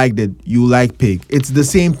 and you liked it, you like Pig. It's the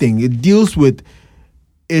same thing. It deals with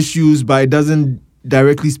issues but it doesn't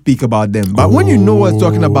directly speak about them. But when you know what it's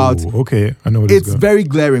talking about, Okay, I know what it's very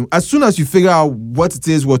glaring. As soon as you figure out what it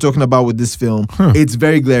is we're talking about with this film, it's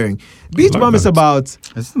very glaring. Beach like Bum is that. about,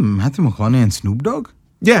 Is it Matthew McConaughey and Snoop Dogg?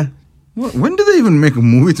 yeah, When did they even make a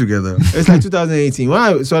movie together? it's like 2018. When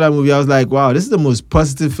I saw that movie, I was like, wow, this is the most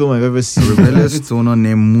positive film I've ever seen. Rebellious stoner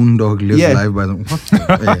named Moondog lives Yeah. life by the.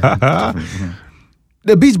 What? Yeah.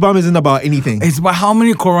 The beach bomb isn't about anything. It's about how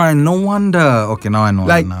many Quran. No wonder. Okay, now I know.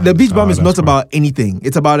 Like now. the beach bomb is that's not cool. about anything.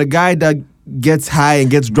 It's about a guy that gets high and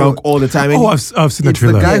gets drunk all the time. And Oh, I've seen the It's the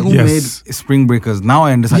trailer. guy who yes. made Spring Breakers. Now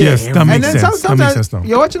I understand. Yes, that and makes then sense. That makes sense now.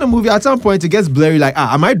 you're watching a movie, at some point it gets blurry, like,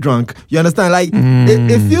 am I drunk? You understand? Like,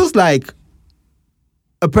 it feels like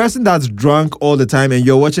a person that's drunk all the time and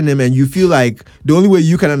you're watching him and you feel like the only way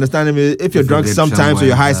you can understand him is if you're drunk get sometimes or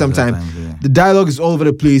you're high somewhere, sometimes. yeah. The dialogue is all over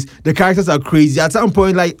the place. The characters are crazy. At some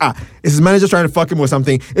point, like, is his manager trying to fuck him or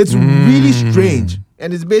something? It's really strange.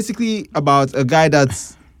 And it's basically about a guy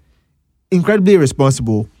that's incredibly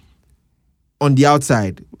responsible on the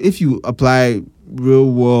outside. If you apply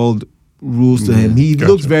real world rules to him, he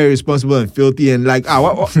looks very responsible and filthy and like,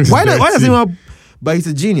 why does he want? But he's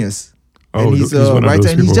a genius. And he's a one of writer,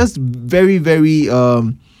 those and he's people. just very, very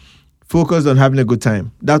focused on having a good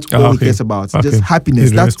time. That's all he cares about. Okay. Just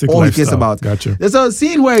happiness. That's Hedonistic all he cares lifestyle. about. Gotcha. There's a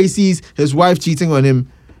scene where he sees his wife cheating on him,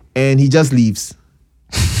 and he just leaves.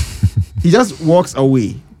 He just walks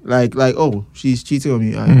away, like, oh, she's cheating on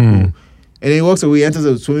me. All right, cool. And then he walks away, enters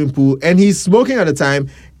a swimming pool, and he's smoking at the time,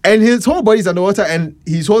 and his whole body's underwater, and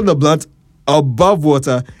he's holding the blunt above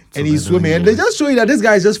water. And he's swimming, and they just show you that this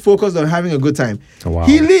guy is just focused on having a good time. Oh, wow.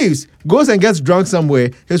 He leaves, goes and gets drunk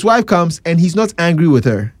somewhere. His wife comes, and he's not angry with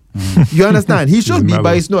her. You understand? He should be, mellow.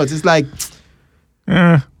 but he's not. It's like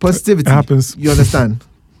Eh, positivity. it happens. You understand?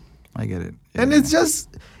 I get it. And it's just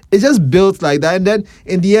built like that. And then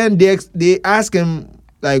in the end, they ask him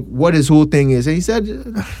like what his whole thing is, and he said,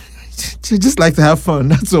 "She just like to have fun.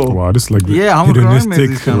 That's all." Wow, this is like the Yeah, I'm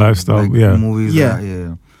hedonistic lifestyle. Yeah. movies. Yeah.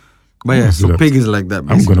 Yeah. But yeah, so that. Pig is like that. I'm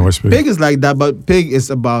basically. gonna watch Pig. Pig is like that, but Pig is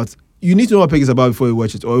about. You need to know what Pig is about before you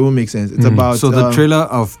watch it, or it won't make sense. It's about. So the trailer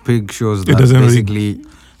of Pig shows that doesn't really- basically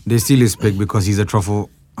they steal his pig because he's a truffle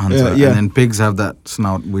hunter, Yeah. and then pigs have that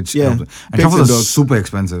snout, which Yeah. and Pigs truffles and are dogs. super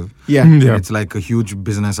expensive. Yeah. And Yeah. it's like a huge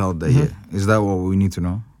business out there. Yeah, is that what we need to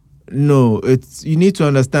know? No, it's you need to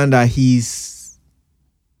understand that he's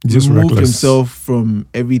Just removed reckless. himself from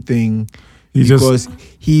everything He just because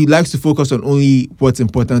he likes to focus on only what's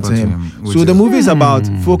important to him. which So the is- movie is about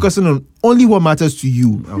focusing on only what matters to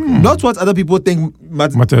you, not what other people think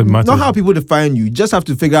matters. Matters. Not how people define you. You just have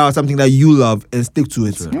to figure out something that you love and stick to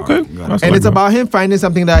it. okay. Got it. That's And like it's that. about him finding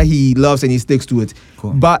something that he loves and he sticks to it.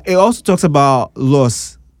 Cool. But it also talks about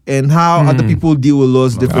loss and how other people deal with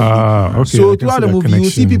loss differently. Ah, okay. I So can throughout see the that movie, you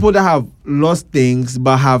see connection. people that have lost things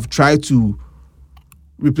but have tried to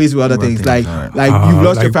replace it with other Other things. things, Like, alright. like Ah, you've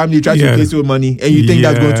lost your like, family, you try to yeah. replace it with money, and you think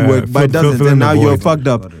that's going to work, but it Fill- doesn't. fill in And the now you're void. fucked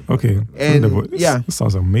up. Okay. And, This yeah.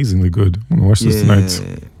 sounds amazingly good. I'm gonna watch this Yeah. tonight.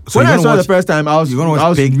 So When you're I gonna saw it the watch- first time, I was You're gonna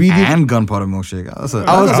watch Pig really. and Gunpowder Milkshake. That's a-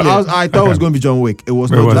 I thought it was going to be John Wick. It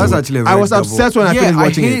was Wait, not. what John is That's Wick. actually a I very was double- upset when I finished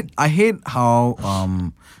watching it. I hate how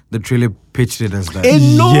the trailer pitched it as that. It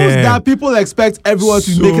knows Yeah. that people expect everyone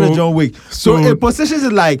to make it a So- John Wick. So so- it positions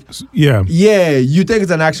it like, Yeah. yeah, you think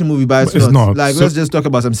it's an action movie, but it's not. Like, So- let's just talk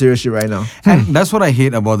about some serious shit right now. And that's what I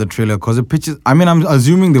hate about the trailer because it pitches. I mean, I'm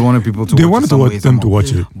assuming they wanted people to. They watch wanted it some way, them to somehow.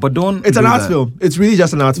 watch it. But don't. It's an do art that. film. It's really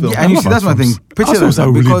just an art film. Yeah, and you see, that's my thing. Pitch it as that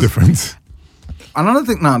are really because different. another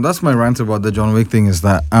thing. Now, that's my rant about the John Wick thing is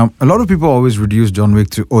that a lot of people always reduce John Wick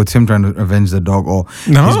to it's him trying to avenge the dog or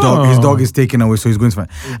No. his dog is taken away, so he's going to fight.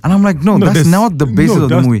 And I'm like, no, that's there's- not the basis no, of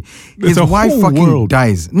the that's- movie. there's His a wife whole fucking world.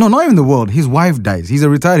 dies. No, not even the world. His wife dies. He's a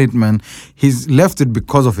retired hitman. He's left it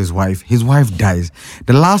because of his wife. His wife dies.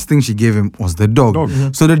 The last thing she gave him was the dog.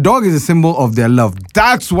 So the dog is a symbol of their love.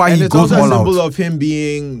 That's why And he it's goes also a all symbol out. of him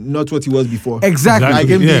being not what he was before. Exactly. Like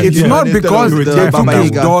him Yeah, being It's yeah. not instead because of they the took Baba his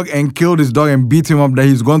Yaga. dog and killed his dog and beat him up that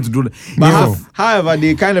he's going to do that. But No. however,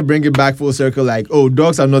 they kind of bring it back full circle. Like, oh,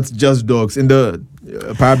 dogs are not just dogs in the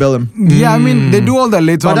Parabellum. Yeah, I mean, they do all that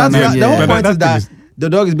later But on. that's and then, the whole But point that is that thing the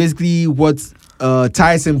dog is basically what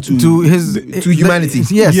ties him to his to humanity.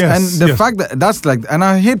 Yes, Yes, and the yes. fact that that's like, and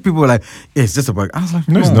I hate people like it's just a bug. I was like,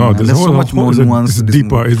 No, it's no, not. man, there's so much more nuance. It's to this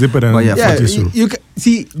deeper. movie. It's deeper than But yeah, Yeah, Fat Issue. you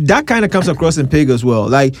see that kind of comes across in Pig as well.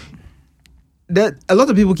 Like that, a lot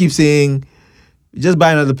of people keep saying, "Just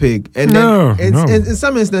buy another pig," and No, then no. in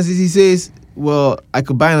some instances he says, "Well, I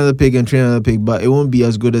could buy another pig and train another pig, but it won't be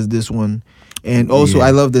as good as this one." And also, Yeah.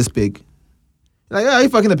 I love this pig. Like, are you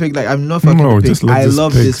fucking the pig? Like, I'm not fucking No, the pig. just let I this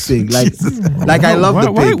love pig. this pig. Like, like I love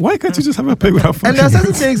the pig. Why can't you just have a pig without And there are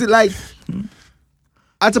fucking certain things that, like,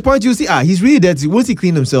 at a point you see, he's really dirty. Once he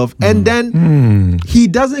clean himself, and then he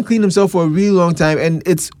doesn't clean himself for a really long time, and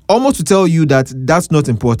it's almost to tell you that that's not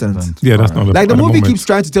important. Yeah, that's not Like the at movie moment. keeps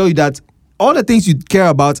trying to tell you that all the things you care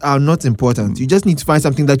about are not important. You just need to find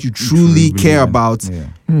something that you truly care about Yeah.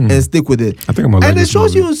 and stick with it. I think I'm gonna like And it this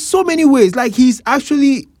shows movie. you in so many ways. Like he's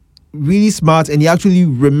actually really smart and he actually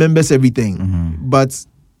remembers everything. But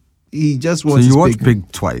he just So wants. you his watched pig.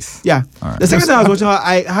 Pig twice. Yeah. All right. The second time I was watching,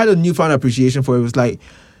 I had a newfound appreciation for it. It was like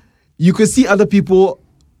you could see other people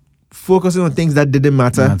focusing on things that didn't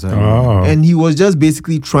matter. Oh. And he was just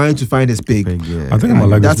basically trying to find his pig. Pig, yeah. I think I might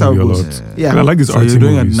like That's this how it movie a goes. lot. Yeah. And I like these So artsy you're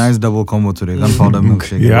doing movies. a nice double combo today. Gunpowder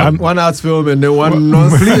milkshake. Yeah. One arts film and then one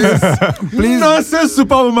nonsense, nonsense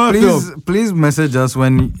Superwoman film. Please message us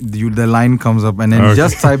when the line comes up, and then Okay.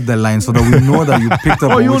 just type the line so that we know that you picked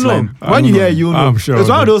up Oh, on you'll which know. line. When you hear it, you'll know. I'm sure It's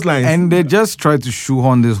one of of it. those lines. And they just try to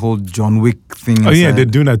shoehorn this whole John Wick thing. Oh yeah, inside. they're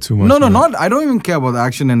doing that too much. No, man. not. I don't even care about the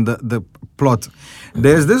action and the plot.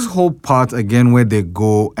 There's this whole part again where they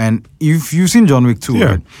go, and if you've seen John Wick 2, Yeah,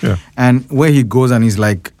 right? yeah. And where he goes and he's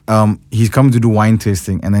like, he's coming to do wine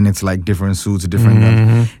tasting, and then it's like different suits, different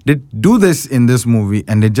guns. They do this in this movie,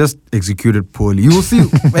 and they just execute it poorly. You will see.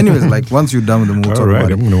 Anyways, like once you're done with the movie, All talk right,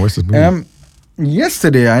 about I'm it. gonna watch this movie.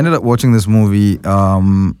 Yesterday, I ended up watching this movie,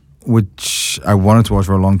 which I wanted to watch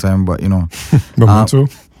for a long time, but Memento.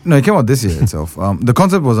 no, it came out this year itself. The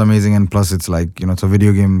concept was amazing, and plus it's like, it's a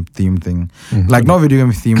video game theme thing. Like not video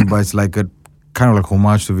game theme, but it's like a kind of like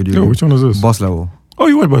homage to video Yo, game. which one is this? Boss Level. Oh,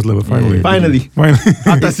 you watched Boss Level finally. Yeah. Finally.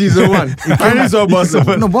 After season 1. Finally saw Boss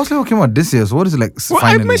Level. No, Boss Level came out this year, so what is it like Well,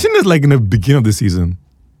 I finally? mentioned this like in the beginning of the season.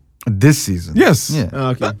 This season. Yes. Yeah. Oh,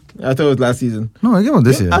 okay. I thought it was last season. No, it came out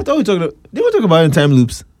this year. I thought we talked. Did we talk about it in time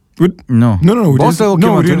loops? No. No. Boss Level came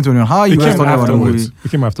out 2021. How are you It guys came talking about the afterwards. movie?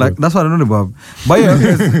 It came after. Like, that's what I don't know about. But yeah,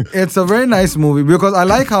 it's a very nice movie because I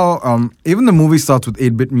like how even the movie starts with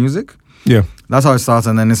 8-bit music. Yeah. That's how it starts,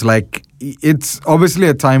 and then it's like it's obviously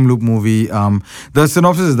a time loop movie. The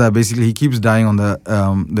synopsis is that basically he keeps dying on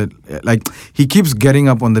he keeps getting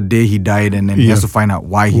up on the day he died, and then he has to find out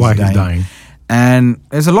why he's dying. And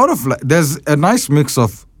there's a lot of there's a nice mix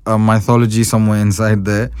of mythology somewhere inside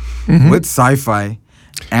there with sci-fi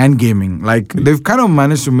and gaming. Like they've kind of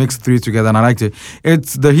managed to mix three together, and I liked it.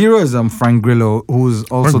 It's the hero is Frank Grillo, who's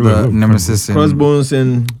also Frank Grillo, the nemesis in Crossbones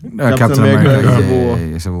and Captain America, Civil War.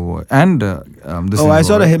 yeah, Civil War, and this Oh, I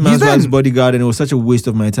saw the He's Hitman's there. Wife's Bodyguard, and it was such a waste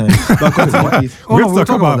of my time. But continue, please. Oh, no, we'll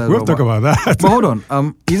talk about that. we'll talk about that. But hold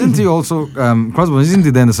on, isn't he also Crossbones? Isn't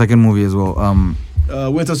he there in the second movie as well?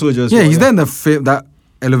 Winter Soldier. Yeah, he's there in the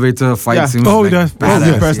elevator fight Yeah. scene. Oh, like, that's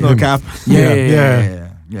badass. personal cap.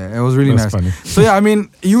 Yeah, it was really That's nice. funny. So yeah, I mean,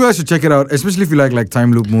 you guys should check it out, especially if you like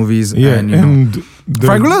time loop movies. Yeah, and, and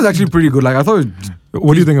Frank Grillo is actually pretty good. Like I thought,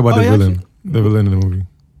 what do you think about the yeah, villain? The villain in the movie.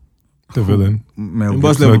 The villain. Mel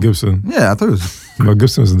Boss Gibson. Mel Gibson. Yeah, I thought it was. Mel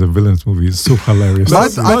Gibson is in the villain's movie. It's so hilarious. But I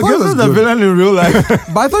thought it was the good. villain in real life.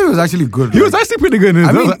 But I thought he was actually good. He was actually pretty good in it.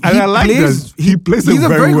 I mean, and I like that. He plays it he's a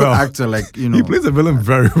very very well. good actor. Like He plays the villain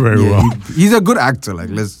very, very yeah, well. he's a good actor. Like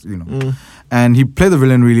and he played the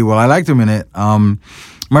villain really well. I liked him in it.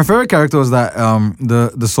 My favorite character was that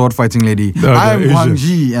the sword fighting lady. The I'm Asian. Wang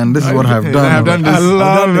Ji, and this is what I've done. I've done this. I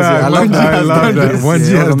love that. I love that. I love that. One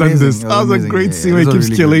G Yeah, it has was done amazing. this. It That was a amazing. great Yeah, scene it where he was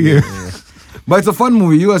keeps really killing good. him. Yeah. But it's a fun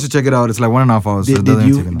movie. You guys should check it out. It's like 1.5 hours. so it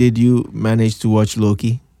doesn't take Did you manage to watch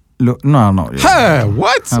Loki? No. Hey,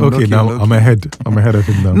 what? I'm Okay, Loki, now Loki. I'm ahead. I'm ahead of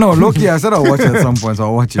him now. No, Loki. I said I'll watch it at some point, so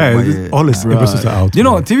I'll watch it. Hey, but this- yeah. all his episodes are out. You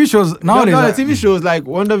know, man. TV shows nowadays. No, the TV shows like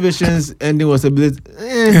WandaVision's ending was a bit.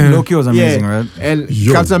 Loki was amazing, right? And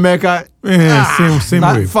Yo. Captain America. Same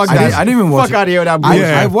Nah, way. Fuck I that. didn't even watch Fuck it. out of here with that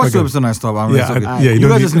I bullshit. watched the okay. episode and I stopped. I'm Yeah, like, yeah. you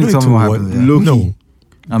guys just need to tell me what happens. Yeah. Loki. No.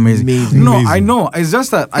 Amazing. Amazing. No, Amazing. I know. It's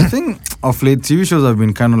just that I think of late TV shows have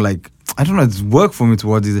been kind of like, I don't know, it's work for me to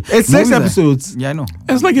watch these. It's 6 Movies are- episodes. Yeah, I know.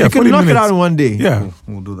 It's like You can 40 knock it minutes. out in one day. Yeah.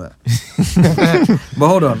 We'll do that. But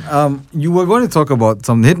hold on. You were going to talk about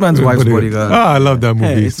some Hitman's Wife's Bodyguard. Ah, I love that movie.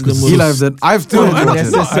 Hey, it's the It's- most- He likes it. I've still No, I enjoyed don't- it.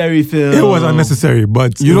 Unnecessary film. It was unnecessary,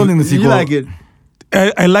 but You don't think the sequel? You like it?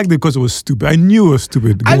 I liked it because it was stupid. I knew it was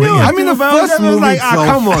stupid. I going knew. in. I mean, the first was movie like, itself-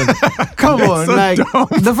 come on, come on, so like. dumb.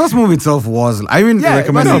 The first movie itself was. I even Yeah,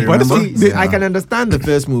 recommended but it. but it's remember? not- see, I can understand the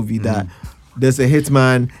first movie that there's a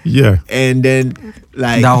hitman Yeah. and then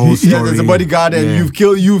like That whole there's a story. bodyguard and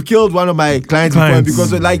Yeah. you've killed one of my clients before Clients.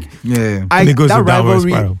 because of, like Yeah. And it goes that to downward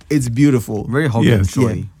rivalry spiral. it's beautiful. Very hot Yes. and Yeah.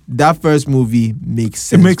 showy. That first movie makes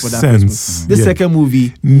sense. makes for that first sense. movie. The Yeah. second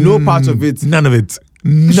movie, no part of it None of it.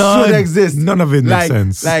 should exist. None of it makes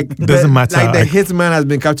sense. Like doesn't matter. Like the hitman has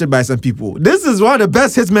been captured by some people. This is one of the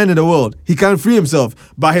best hitmen in the world. He can free himself,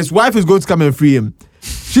 but his wife is going to come and free him.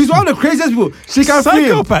 She's one of the craziest people. She can free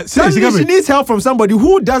him. Psychopath. Suddenly she needs help from somebody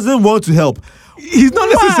who doesn't want to help. He's not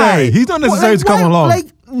necessary. Why? He's not necessary to come Why? along. Like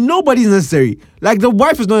nobody's necessary. Like the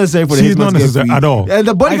wife is not necessary for the She's hitman not to get necessary free. at all. And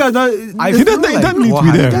the bodyguard not. I He feel doesn't- he like doesn't need to what be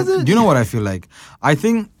happened- there. Do you know what I feel like? I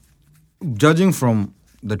think, judging from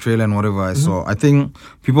the trailer and whatever I saw, I think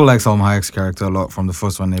people like Salma Hayek's character a lot from the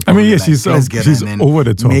first one. I mean, yeah, like, she's over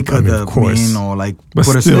the top. Make her the of course. main or like But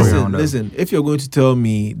put a still. story around her. Listen, if you're going to tell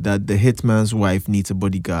me that the hitman's wife needs a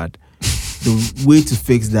bodyguard, the way to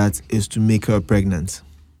fix that is to make her pregnant.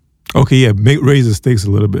 Okay, yeah, raise the stakes a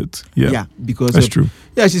little bit. Yeah, because that's true.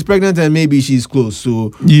 Yeah, she's pregnant and maybe she's close.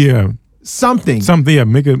 So Yeah, something. yeah,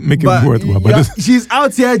 make it worthwhile. But she's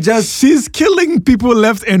out here just. she's killing people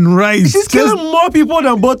left and right. She's killing more people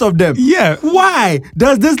than both of them. Yeah. Why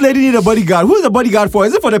does this lady need a bodyguard? Who's the bodyguard for?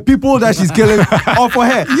 Is it for the people that she's killing or for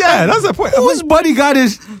her? Yeah, that's the point. Whose bodyguard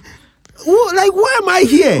is? Why am I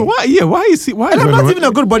here? Why? Yeah, why is he? Why? And I'm not even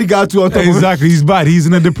a good bodyguard to on top of it. Exactly, he's bad. He's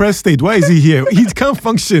in a depressed state. Why is he here? He can't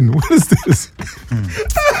function. What is this?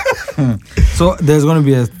 So there's going to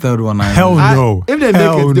be a third one. Hell no. If they make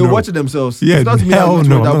Hell it, they'll no. watch it themselves. Yeah, It's not me hell that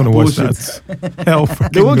no. watch I'm not gonna watch bullshit. that. Hell fucking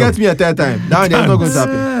They won't no. get me a third time. Now it's not going to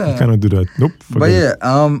happen. You cannot do that. Nope. But forget it.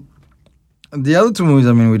 yeah, the other two movies,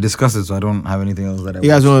 I mean, we discussed it, so I don't have anything else that I You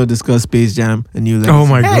guys watched. want to discuss Space Jam and New Legacy? Oh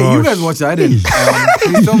my god. Hey, you guys watched it. I didn't.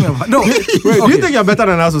 Please tell me about. No, Wait, do you think you're better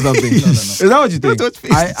than us or something? No. Is that what you think?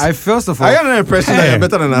 I first of all, I got an impression that Hey. you're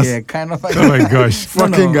better than us. yeah, kind of. Oh my gosh.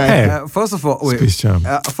 Fucking guy. Hey. First of all, wait. Space Jam.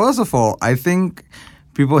 First of all, I think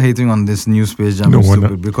people hating on this new Space Jam No, is we're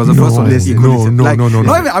stupid not. because the No, first one is no, equally no, terrible.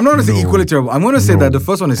 Like, no. I'm not going to say No. equally terrible. I'm going to say No. that the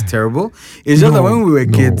first one is terrible. It's just that No, when we were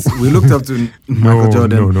no. kids, we looked up to Michael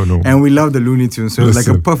Jordan, no. and we loved the Looney Tunes. So it was like a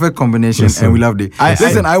Listen. perfect combination, Listen. and we loved it.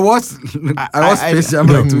 I watched Space Jam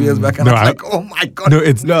like 2 years back, and No, I was I- like, oh my god, No,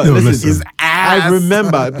 it's No, no. listen, Listen. his ass. I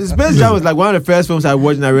remember Space Jam was like one of the first films I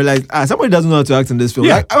watched, and I realized somebody doesn't know how to act in this film.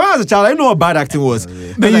 Yeah. Like, when I was a child, I didn't know what bad acting was.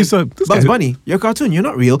 Then you saw this Bugs guy- Bunny, you're a cartoon, you're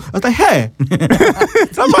not real. I was like, hey,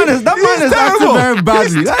 that man is acting terrible. very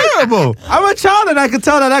badly. He's Like, terrible. I'm a child and I could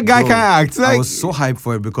tell that guy Bro, can't act. I Like, was so hyped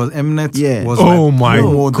for it because Mnet Yeah. was Oh like, my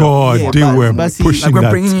no, god, yeah, they but- were but see, pushing like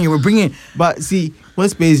that. we're bringing. but see, when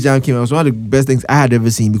Space Jam came out, it was one of the best things I had ever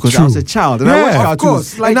seen because I True. was a child and I Yeah. watched Of cartoons.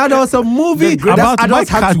 course, like, and now there was a movie the- about that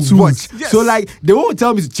adults my have to cartoons. watch. Yes. So like, they won't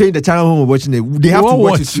tell me to change the channel when we're watching it. They have We're to all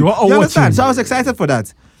watch watch- it too. we're all You understand? watching. So I was excited for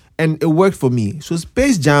that. And it worked for me. So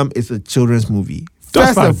Space Jam is a children's movie. That's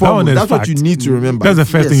First fact. and That one foremost, is that's what fact. you need to remember. That's the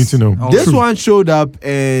first thing you need to know. Oh, This true. one showed up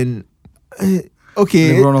and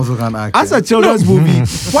okay. LeBron also can't act. As yeah. a children's movie,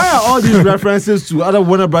 why are all these references to other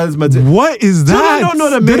Warner Brothers material? What is that? Children don't know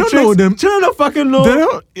the They Matrix. don't know them. Children don't fucking know They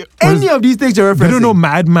don't. any of these things you're referencing. They don't know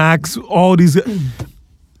Mad Max. All these.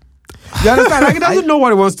 You understand? Like, it doesn't know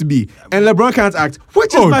what it wants to be. And LeBron can't act,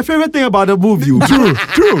 which is Oh. my favorite thing about the movie.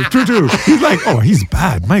 True. He's like, oh, he's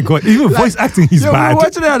bad. My God, even voice acting, he's Yeah, we bad. were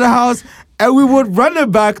watching it at the house, and we would run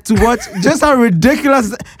it back to watch just how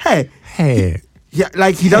ridiculous. Hey, Hey, yeah,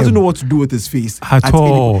 like he doesn't know what to do with his face at any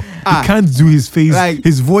all. point. He can't do his face. like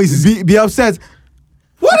His voice is. be upset.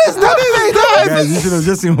 What is that? Guys, you should have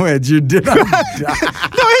just seen what you did.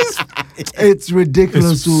 It's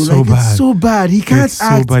ridiculous. It's so, so like, bad. It's so bad. He can't It's so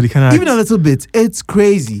act. bad, he can't act. Even a little bit. It's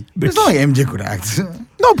crazy. It's not like MJ could act.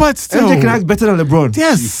 No, but still. MJ can act better than LeBron.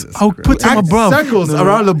 Yes, Jesus I'll Christ. put him Act above. circles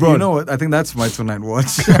around LeBron. You know what? I think that's my tonight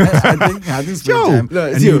watch. I think Space Jam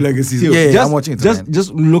Look, and Theo, New Legacies. Theo, Yeah, just, I'm watching it just, tonight.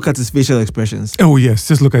 just look at his facial expressions Oh yes,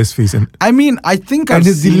 just look at his face, and I mean, I think and I've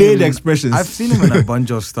his seen delayed him in- expressions. I've seen him in a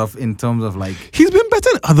bunch of stuff in terms of like. he's been better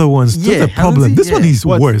than other ones. That's Yeah, the hasn't problem. he? This one Yeah. he's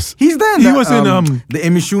What? worse. He's there. He that, was in the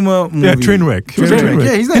Amy Schumer movie. Yeah, Trainwreck. He was in Trainwreck.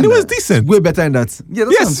 Yeah, he's there. and it in was that. decent. way better than that. Yeah,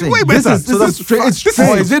 that's Yes, what I'm saying. way better. This is- So this that's is straight- it's this straight.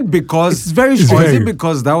 Or is it because It's very It's strong. Or is very- it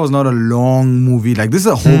because that was not a long movie? Like this is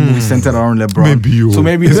a whole movie centered around LeBron. Maybe you. So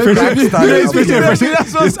maybe the cracks started. His facial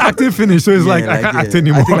expression, his acting finished, so it's like I can't act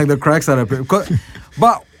anymore. I think like the cracks started.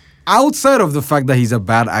 But outside of the fact that he's a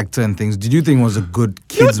bad actor and things, did you think it was a good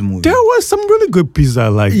kids movie? There was some really good pieces I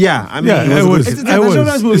liked. Yeah, I mean, Yeah, it it was. was- It's it a was-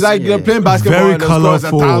 children's movie. it's- Like they're playing basketball very and the score is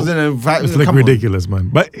colourful. 1,005. It's like Come on. ridiculous, man.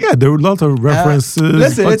 But yeah, there were a lot of references.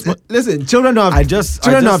 Listen, But- listen. Children don't have. I just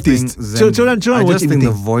children don't have think taste. Children I watch just think the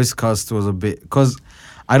anything. voice cast was a bit because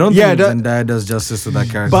I don't Yeah, think that- Zendaya does justice to that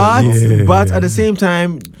character. But Yeah. but at the same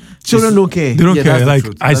time, children don't care. they don't Yeah, care. that's the Like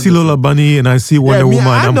truth. I That's see the Lola Bunny and I see Wonder Woman.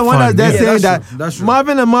 I'm the one fine. that's Yeah. saying that's that true. That's true.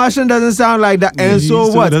 Marvin the Martian doesn't sound like that, and Yeah, so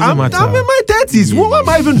still what? doesn't I'm matter. in my 30s. Yeah. What am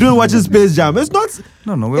I even doing watching Space Jam? It's not.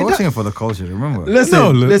 no, we're It watching it for the culture. Remember? Listen,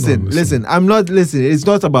 No, listen, no, listen. I'm not. Listen, it's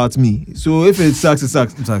not about me. So if it sucks, it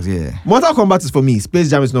sucks. Sometimes, yeah. Mortal Kombat is for me. Space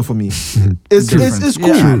Jam is not for me. It's Different.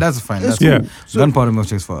 cool. Yeah, that's fine. That's Yeah. cool. Gunpowder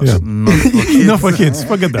milkshakes for us. Yeah. Not for kids. Not for kids.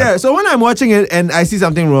 Forget that. Yeah, so when I'm watching it and I see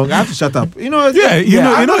something wrong, I have to shut up. You know, Yeah, you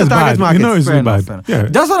know I'm not it's a target bad. market. You know it's Fair really enough, bad. fair enough. Yeah.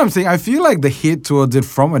 That's what I'm saying. I feel like the hate towards it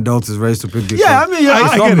from adults is very stupid. Because Yeah, I mean,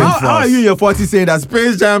 I get it. how are you in your 40s saying that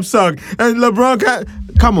Space Jam sucked and LeBron can't?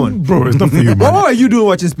 Come on. Bro, it's not for you, What man. were you doing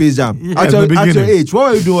watching Space Jam? Yeah, at, at your, the at your beginning. age,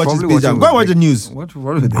 what were you doing watching Probably Space Jam? watching Go and watch the news. What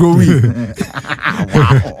was it?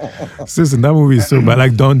 Listen, that movie is so bad.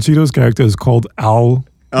 Like Don Cheadle's character is called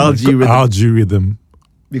Algorithm.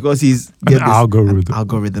 Because he's An algorithm.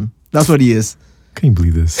 algorithm. That's what he is. Can you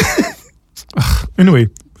believe this? Anyway,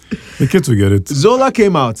 the kids will get it. Zola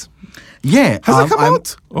came out. Yeah. Has it come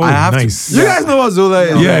out? Oh, I have nice. to. You guys know what Zola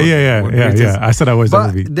is? Yeah. I said I watched that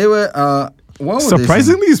But movie. they were, what were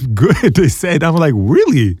Surprisingly, it's good. They said, I'm like,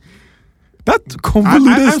 really? That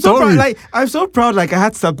convoluted I'm so story. proud. I'm so proud. Like I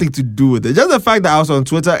had something to do with it. Just the fact that I was on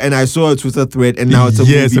Twitter and I saw a Twitter thread, and now it's a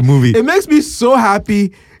movie. It's a movie. It makes me so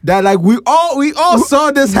happy that like we all saw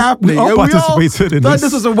this happening. We all and participated in thought this.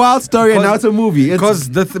 this was a wild story, and now it's a movie. Because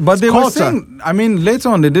but they were culture. saying, I mean, later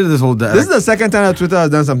on they did this whole. This is the second time that Twitter has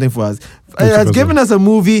done something for us. It has Twitter given us a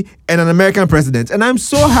movie and an American president. And I'm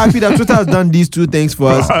so happy that Twitter has done these two things for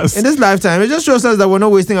us in this lifetime. It just shows us that we're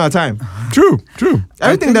not wasting our time. True.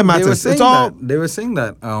 Everything that matters. It's all. They were saying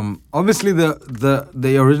that obviously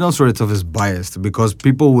the original story itself is biased because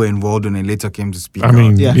people who were involved when it later came to speak. I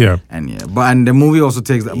mean, Yeah. yeah. And the movie also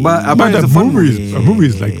takes that. But But apparently that it's a fun movie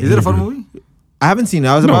is like. Is it a fun movie? I haven't seen it.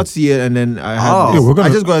 I was No. about to see it and then I had Oh. this. Yeah, we're gonna-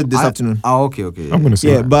 I just got it this afternoon. Oh, okay. I'm gonna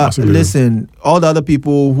say Yeah, that. but I'll see later. listen, all the other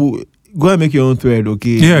people who go and make your own thread, okay?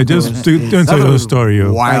 Yeah, just to tell your own story,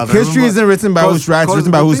 yo. Wild. Like, history isn't written by who's right, it's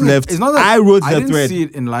written by the who's thing is, left. It's not that I wrote I the didn't thread. see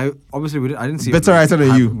it in live. Obviously, I didn't see it. Better writer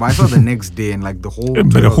than you. But I saw it the next day and like the whole. But the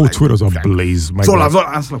Twitter whole was, Twitter was ablaze. My Zola, God. Zola.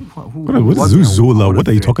 I was like, What is Zola? What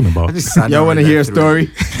are you talking about? Y'all want to hear a story?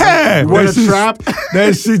 Hey, What a trap.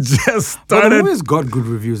 Then she just But the started. movie's got good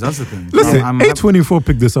reviews. That's the thing. Listen, I'm happy. A24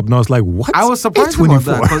 picked this up, and I was like, "What?" I was surprised about that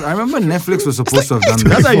 24. because I remember Netflix was supposed to have done That's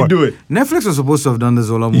this. how you do it. Netflix was supposed to have done the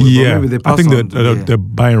Zola movie. Yeah, but maybe they I passed think on to- they're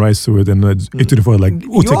buying rights to it, and A24 like,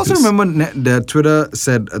 "Oh, You take also this." remember the Twitter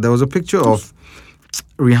said there was a picture of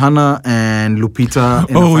Rihanna and Lupita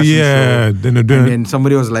in a Oh fashion yeah, show. then they're And doing. then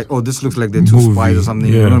somebody was like, "Oh, this looks like they're two Movie, spies or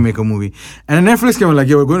something. yeah. We're gonna make a movie." And then Netflix came and like,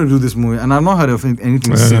 "Yeah, we're going to do this movie." And I've not heard of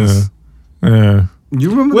anything since. Yeah. You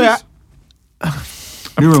remember Wait, this?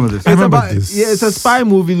 You remember this? I remember about, this. yeah, it's a spy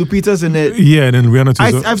movie. Lupita's in it. Yeah, and then Rihanna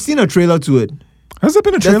too. I've seen a trailer to it. Has there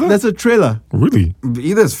been a trailer? That's a trailer. Really?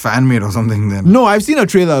 Either it's fan made or something. Then No, I've seen a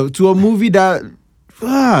trailer to a movie that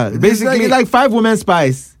Basically- like 5 women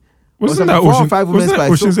spies. Wasn't something, that 4 or Ocean, 5 women wasn't that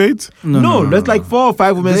spies. Ocean's 8? No, that's like 4 or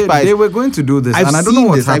 5 women spies. they were going to do this, I've and I don't know seen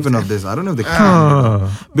what's this. happened of this. I don't know if they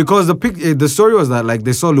Ah. because the story was that like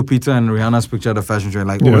they saw Lupita and Rihanna's picture at the fashion show, and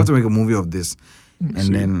like, oh, Yeah. we have to make a movie of this,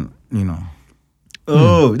 and then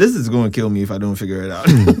Oh, this is going to kill me if I don't figure it out.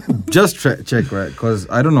 just check right because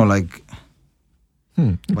I don't know like. But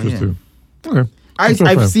yeah. Interesting. Okay. That's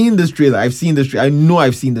I've fine. seen this trailer. I know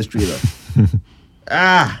I've seen this trailer.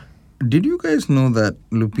 Did you guys know that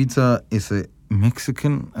Lupita is a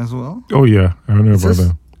Mexican as well? Oh yeah, I don't know about Says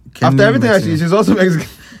that. After Kenyan everything, Mexican. she's also Mexican.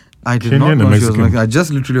 I did Kenyan not and know she was Mexican. Mexican. I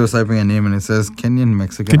just literally was typing a name and it says Kenyan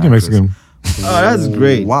Mexican. Kenyan actress. Mexican. Oh, that's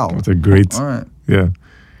great. Wow. That's a great. All right. Yeah.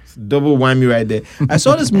 Double whammy right there. I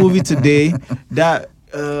saw this movie today that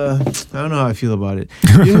I don't know how I feel about it.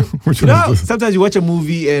 You Which know one how is this? sometimes you watch a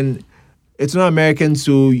movie and it's not American,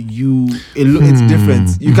 so it's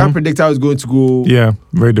different. You can't predict how it's going to go. Yeah,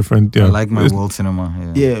 very different. Yeah. I like my It's- world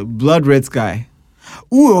cinema. Yeah, Blood Red Sky.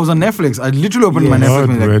 Ooh, it was on Netflix. I literally opened my Yeah. Netflix and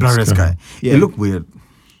Blood like Red Blood Red Sky. Sky. Yeah. It looked weird.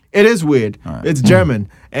 It is weird. Alright. It's German,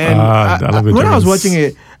 and I love the when I was Germans. watching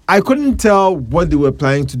it, I couldn't tell what they were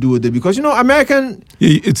planning to do with it because American.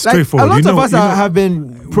 Yeah, it's Like, a straightforward. lot You know- of us you know- have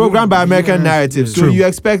been programmed by American narratives, so True. you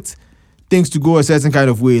expect things to go a certain kind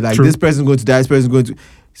of way. Like True. this person's going to die, this person's going to.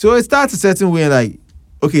 So it starts a certain way, like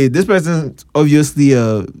okay, this person's obviously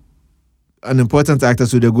an important actor,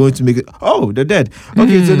 so they're going to make it. Oh, they're dead.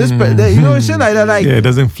 Okay, so this shit like that, like yeah, it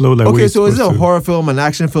doesn't flow like. okay, way it's so is it a supposed to. horror film, an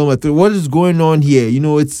action film, what is going on here?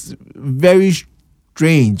 It's very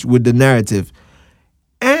strange with the narrative,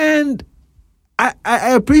 and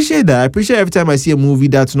I appreciate that. I appreciate every time I see a movie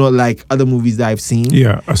that's not like other movies that I've seen.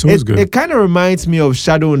 Yeah, it's always good. It kind of reminds me of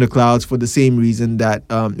Shadow in the Clouds for the same reason that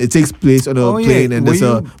it takes place on a Oh, yeah. plane and Were there's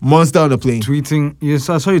a you monster on the plane. Tweeting. Yes,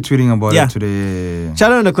 I saw you tweeting about Yeah. it today.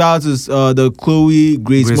 Shadow in the Clouds is the Chloe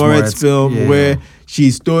Grace Grace Moretz Moretz, film yeah. where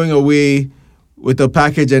she's stowing away with a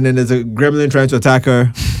package and then there's a gremlin trying to attack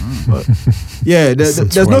her. Yeah, there's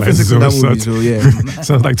no Twilight physics in that Zone movie, such- so yeah.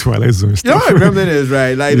 Sounds like Twilight Zone You know stuff. what a gremlin is,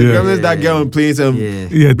 right? Like the Yeah. gremlins that get on planes and Yeah.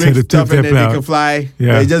 Yeah, break to stuff and then they out. can fly.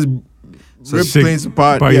 Yeah. They just So rip Shake- planes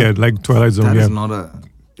apart. But yeah, like Twilight Zone. That Yeah. is not a.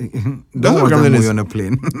 That's Don't what watch that Gremlin movie is. on a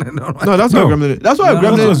plane. No, that's what No. a gremlin is. That's what a No,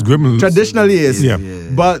 That's gremlin what Gremlins- traditionally is. Yeah.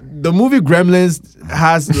 But the movie Gremlins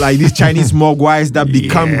has like these Chinese mogwais that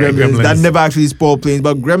become gremlins that never actually spoil planes,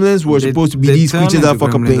 but gremlins were supposed to be these creatures that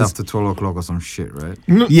fuck up planes after 12 o'clock or some shit, right?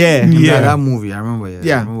 Yeah. That movie, I remember.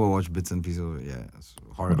 Yeah, I remember watching bits and pieces of it. Yeah, it's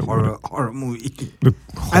horror movie.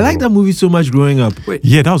 I like that movie so much growing up.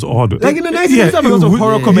 Yeah, that was odd. Like in the 90s, it was a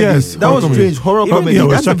horror comedy. Yes, that was strange. Horror comedy.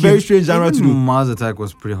 That's a very strange genre to do. Mars Attack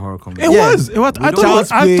was pretty horror comedy. It was.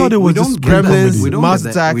 I thought it was just Gremlins, Mars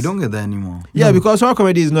Attacks. We don't get that anymore. Yeah, because horror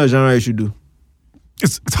comedy is not a genre you should do.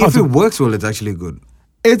 It's hard if it works well, it's actually good.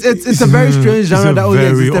 It's a very strange genre that only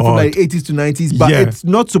existed from like 80s to 90s, but it's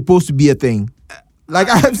not supposed to be a thing. Like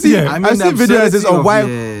I've seen videos of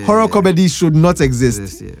why horror comedy should not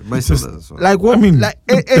exist. But it's just, like what? I mean, like,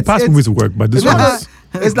 the past movies work, but this one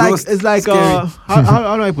it's like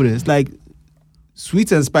how do I put it? It's like sweet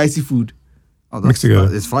and spicy food mixed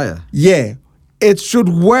together. It's fire. Yeah, it should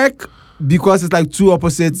work because it's like two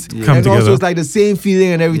opposites, and together. also it's like the same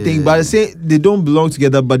feeling and everything. But they don't belong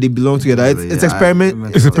together, but they belong together. It's experimental.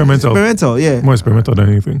 It's experimental. Experimental, yeah. More experimental than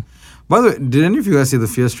anything. By the way, did any of you guys see the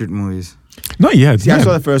Fear Street movies? Not yet. Yeah, I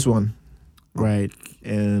saw the first one. Right.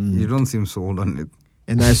 And you don't seem sold on it.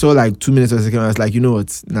 And I saw like 2 minutes of the second one. I was like, you know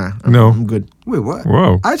what? Nah, I'm good. Wait, what?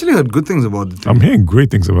 Wow. I actually heard good things about it. I'm hearing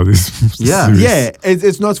great things about this. Yeah. Yeah,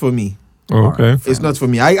 it's not for me. Oh, okay. It's not for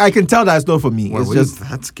me. I can tell that it's not for me. What, it's were just you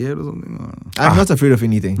that scared or something? I'm not afraid of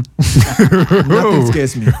anything. Nothing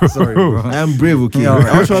scares me. Sorry, bro. I am brave, okay? Yeah,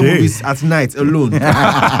 I watch movies at night alone.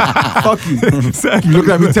 Fuck you. Exactly. Look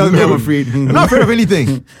at me telling me I'm afraid. I'm not afraid of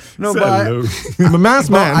anything. No, but I'm a man's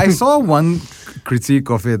man. I saw one critique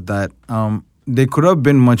of it that they could have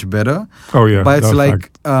been much better. Oh yeah. But it's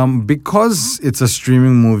like because it's a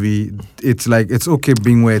streaming movie, it's like it's okay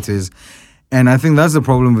being where it is. And I think that's the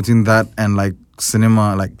problem between that and like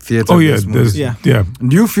cinema, like theater. Oh yeah, movies. yeah.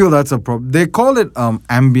 Do you feel that's a problem? They call it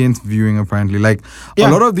ambient viewing apparently. Like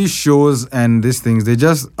a lot of these shows and these things, they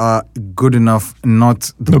just are good enough,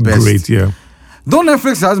 not the best. Great, yeah. Though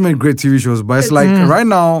Netflix has made great TV shows, but it's like right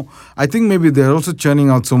now, I think maybe they're also churning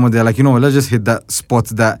out some of. They're like, you know what, let's just hit that spot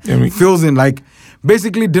that fills in like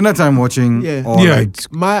basically dinner time watching. Yeah. Or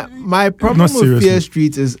like my problem with Fear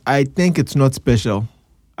Street is I think it's not special.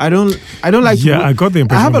 I don't like. Yeah, I got the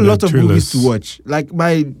impression. I have a lot of movies to watch. Like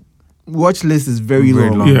my watch list is very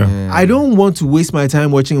long. Yeah. I don't want to waste my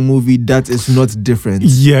time watching a movie that is not different.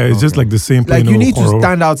 Yeah, it's just like the same. Like you need to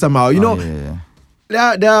stand out somehow. You know,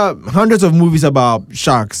 there are hundreds of movies about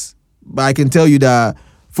sharks, but I can tell you that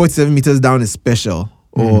 47 Meters Down is special,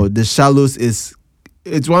 or The Shallows is.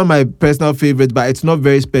 It's one of my personal favorites, but it's not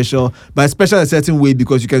very special. But it's special in a certain way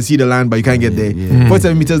because you can see the land, but you can't get there.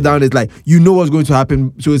 47 Meters Down is like, you know what's going to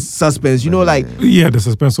happen, so it's suspense. You know, like... Yeah, the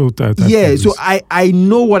suspenseful type. Yeah, so I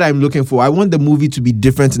know what I'm looking for. I want the movie to be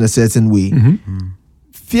different in a certain way.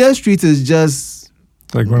 Fear Street is just...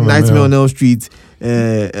 Like Nightmare on Elm Street,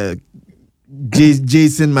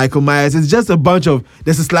 Jason, Michael Myers. It's just a bunch of...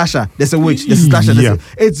 There's a slasher, there's a witch, there's a slasher.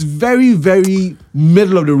 It's very, very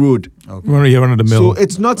middle of the road. Okay. Run of the mill. So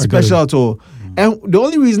it's not special at all. And the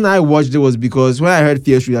only reason I watched it was because when I heard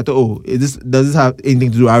Fear Street, I thought, oh, does this have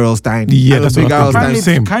anything to do with R.L. Stein? Yeah, that's what I thought. It's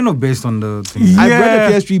kind of based on the thing. I've read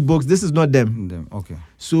the Fear Street books. This is not them. Okay.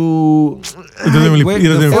 So it doesn't really.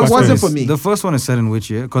 It wasn't for me. The first one is set in which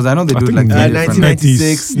year? Because I know they do like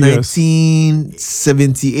 1996,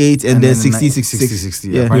 1978, and then 1666.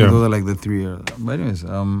 Yeah, probably those are like the 3 years. But anyways, I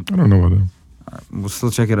don't know about them. We'll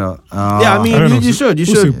still check it out. Yeah, I mean, you should.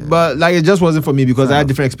 But like, it just wasn't for me because I had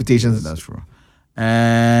different expectations. That's true.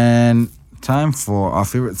 And time for our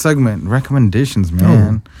favorite segment, recommendations,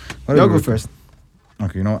 man. Y'all go first.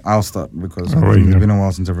 Okay, you know what? I'll start because it's been a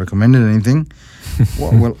while since I've recommended anything.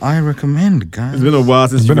 What will I recommend, guys? It's been a while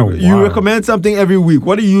since you recommend something every week.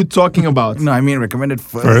 What are you talking about? No, I mean recommended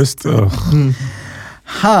first. What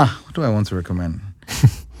do I want to recommend?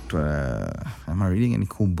 Am I reading any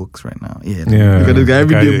cool books right now? Yeah. Look at this guy,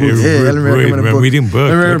 every day books. Let me recommend a book. Reading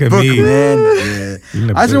books. Look at me. Man.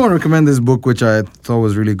 Yeah. I actually want to recommend this book, which I thought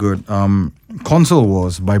was really good. Console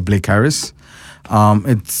Wars by Blake Harris.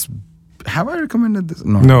 Have I recommended this?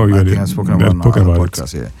 No, I think I've spoken about it on the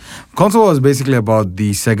podcast. Yeah. Console Wars is basically about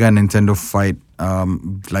the Sega and Nintendo fight.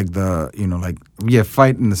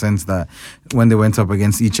 Fight in the sense that when they went up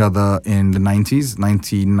against each other in the 90s,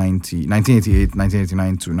 1988,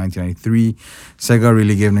 1989 to 1993, Sega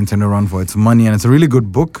really gave Nintendo a run for its money, and it's a really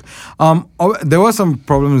good book. There were some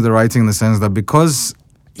problems with the writing in the sense that because...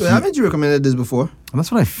 haven't you recommended this before?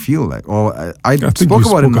 That's what I feel like. Or I spoke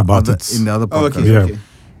about it in the other podcast. Okay.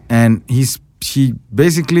 And he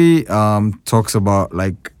basically talks about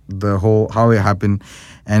like the whole how it happened,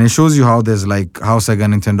 and it shows you how there's like how Sega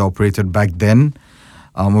and Nintendo operated back then.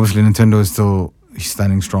 Obviously Nintendo is still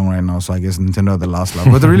standing strong right now. So I guess Nintendo are the last laugh.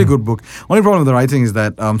 But it's a really good book. Only problem with the writing is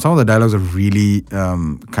that some of the dialogues are really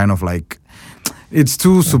kind of like, it's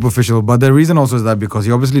too superficial. But the reason also is that because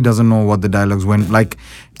he obviously doesn't know what the dialogues went like.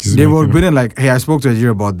 They were written like, hey, I spoke to Ajir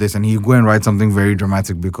about this, and he go and write something very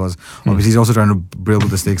dramatic because obviously he's also trying to braille with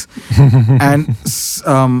the stakes. And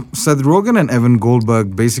Seth Rogen and Evan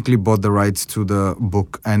Goldberg basically bought the rights to the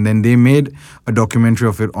book, and then they made a documentary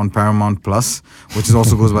of it on Paramount Plus, which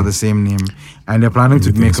also goes by the same name. And they're planning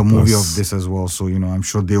to make a movie of this as well. So, I'm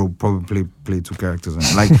sure they'll probably play two characters.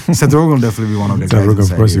 And like Seth Rogen will definitely be one of the guys. Seth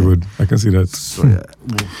Rogen, of course, he would. I can see that. So yeah,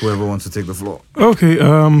 whoever wants to take the floor. Okay,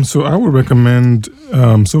 so I would recommend.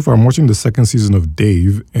 So far, I'm watching the second season of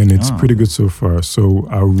Dave, and it's pretty good so far. So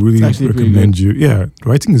I really recommend you. Yeah,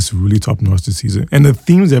 writing is really top notch this season, and the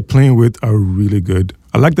themes they're playing with are really good.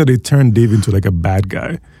 I like that they turned Dave into like a bad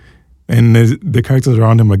guy, and the characters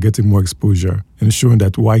around him are getting more exposure and showing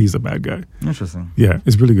that why he's a bad guy. Interesting. Yeah,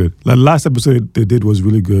 it's really good. The last episode they did was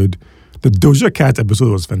really good. The Doja Cat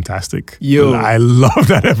episode was fantastic. Yo, I love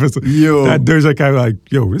that episode. Yo, that Doja Cat, like,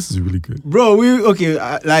 yo, this is really good, bro.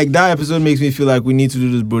 Like that episode makes me feel like we need to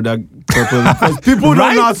do this, bro. That because people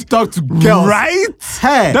don't know how to talk to girls, right?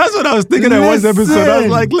 Hey, that's what I was thinking. At one episode, I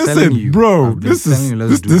was like, listen, bro, this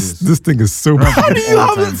thing is so bad. How do you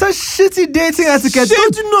have such shitty dating etiquette?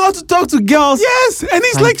 Don't you know how to talk to girls? Yes, and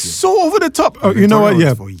he's like so over the top. Oh, you know what?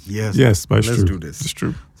 Yeah, yes, but it's true. Do this. It's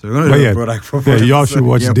true. So we're gonna do product for yeah, y'all should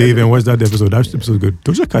watch Dave and watch that episode. That episode is good.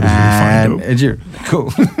 Doja Cat is really fun, though. Ajir, cool.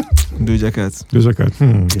 Doja Cat. Doja Cat.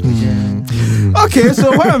 Okay, so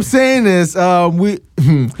what I'm saying is,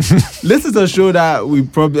 this is a show that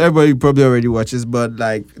everybody probably already watches, but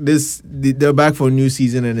like they're back for a new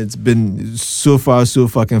season, and it's been so far so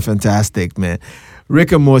fucking fantastic, man.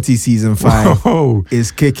 Rick and Morty season 5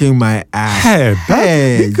 is kicking my ass.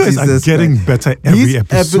 Hey, because I'm getting better every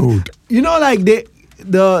episode. Like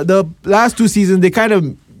the last 2 seasons, they kind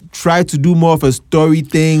of tried to do more of a story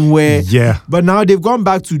thing but now they've gone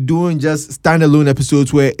back to doing just standalone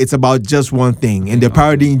episodes where it's about just one thing and they're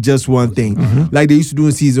parodying just one thing, like they used to do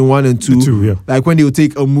in season 1 and 2. Like when they would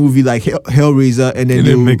take a movie like Hellraiser and then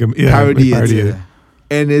they would parody it.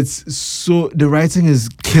 And it's so, the writing is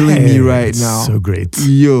killing me right now. So great.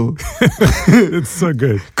 Yo. It's so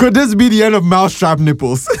good. Could this be the end of Mousetrap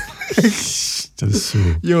Nipples? Just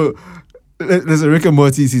so. Yo, listen, Rick and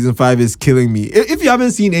Morty season 5 is killing me. If you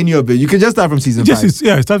haven't seen any of it, you can just start from season 5.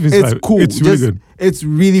 Start from season 5. It's cool. It's really good. It's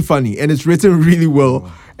really funny and it's written really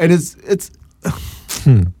well. And it's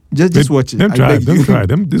just watch it. Them try.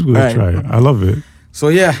 This will try. I love it. So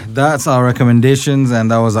yeah, that's our recommendations, and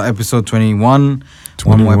that was our episode 21.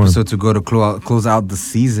 One more episode to go to close out the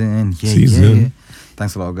season. Yeah.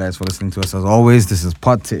 Thanks a lot, guys, for listening to us. As always, this is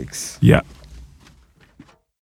Pod Takes. Yeah.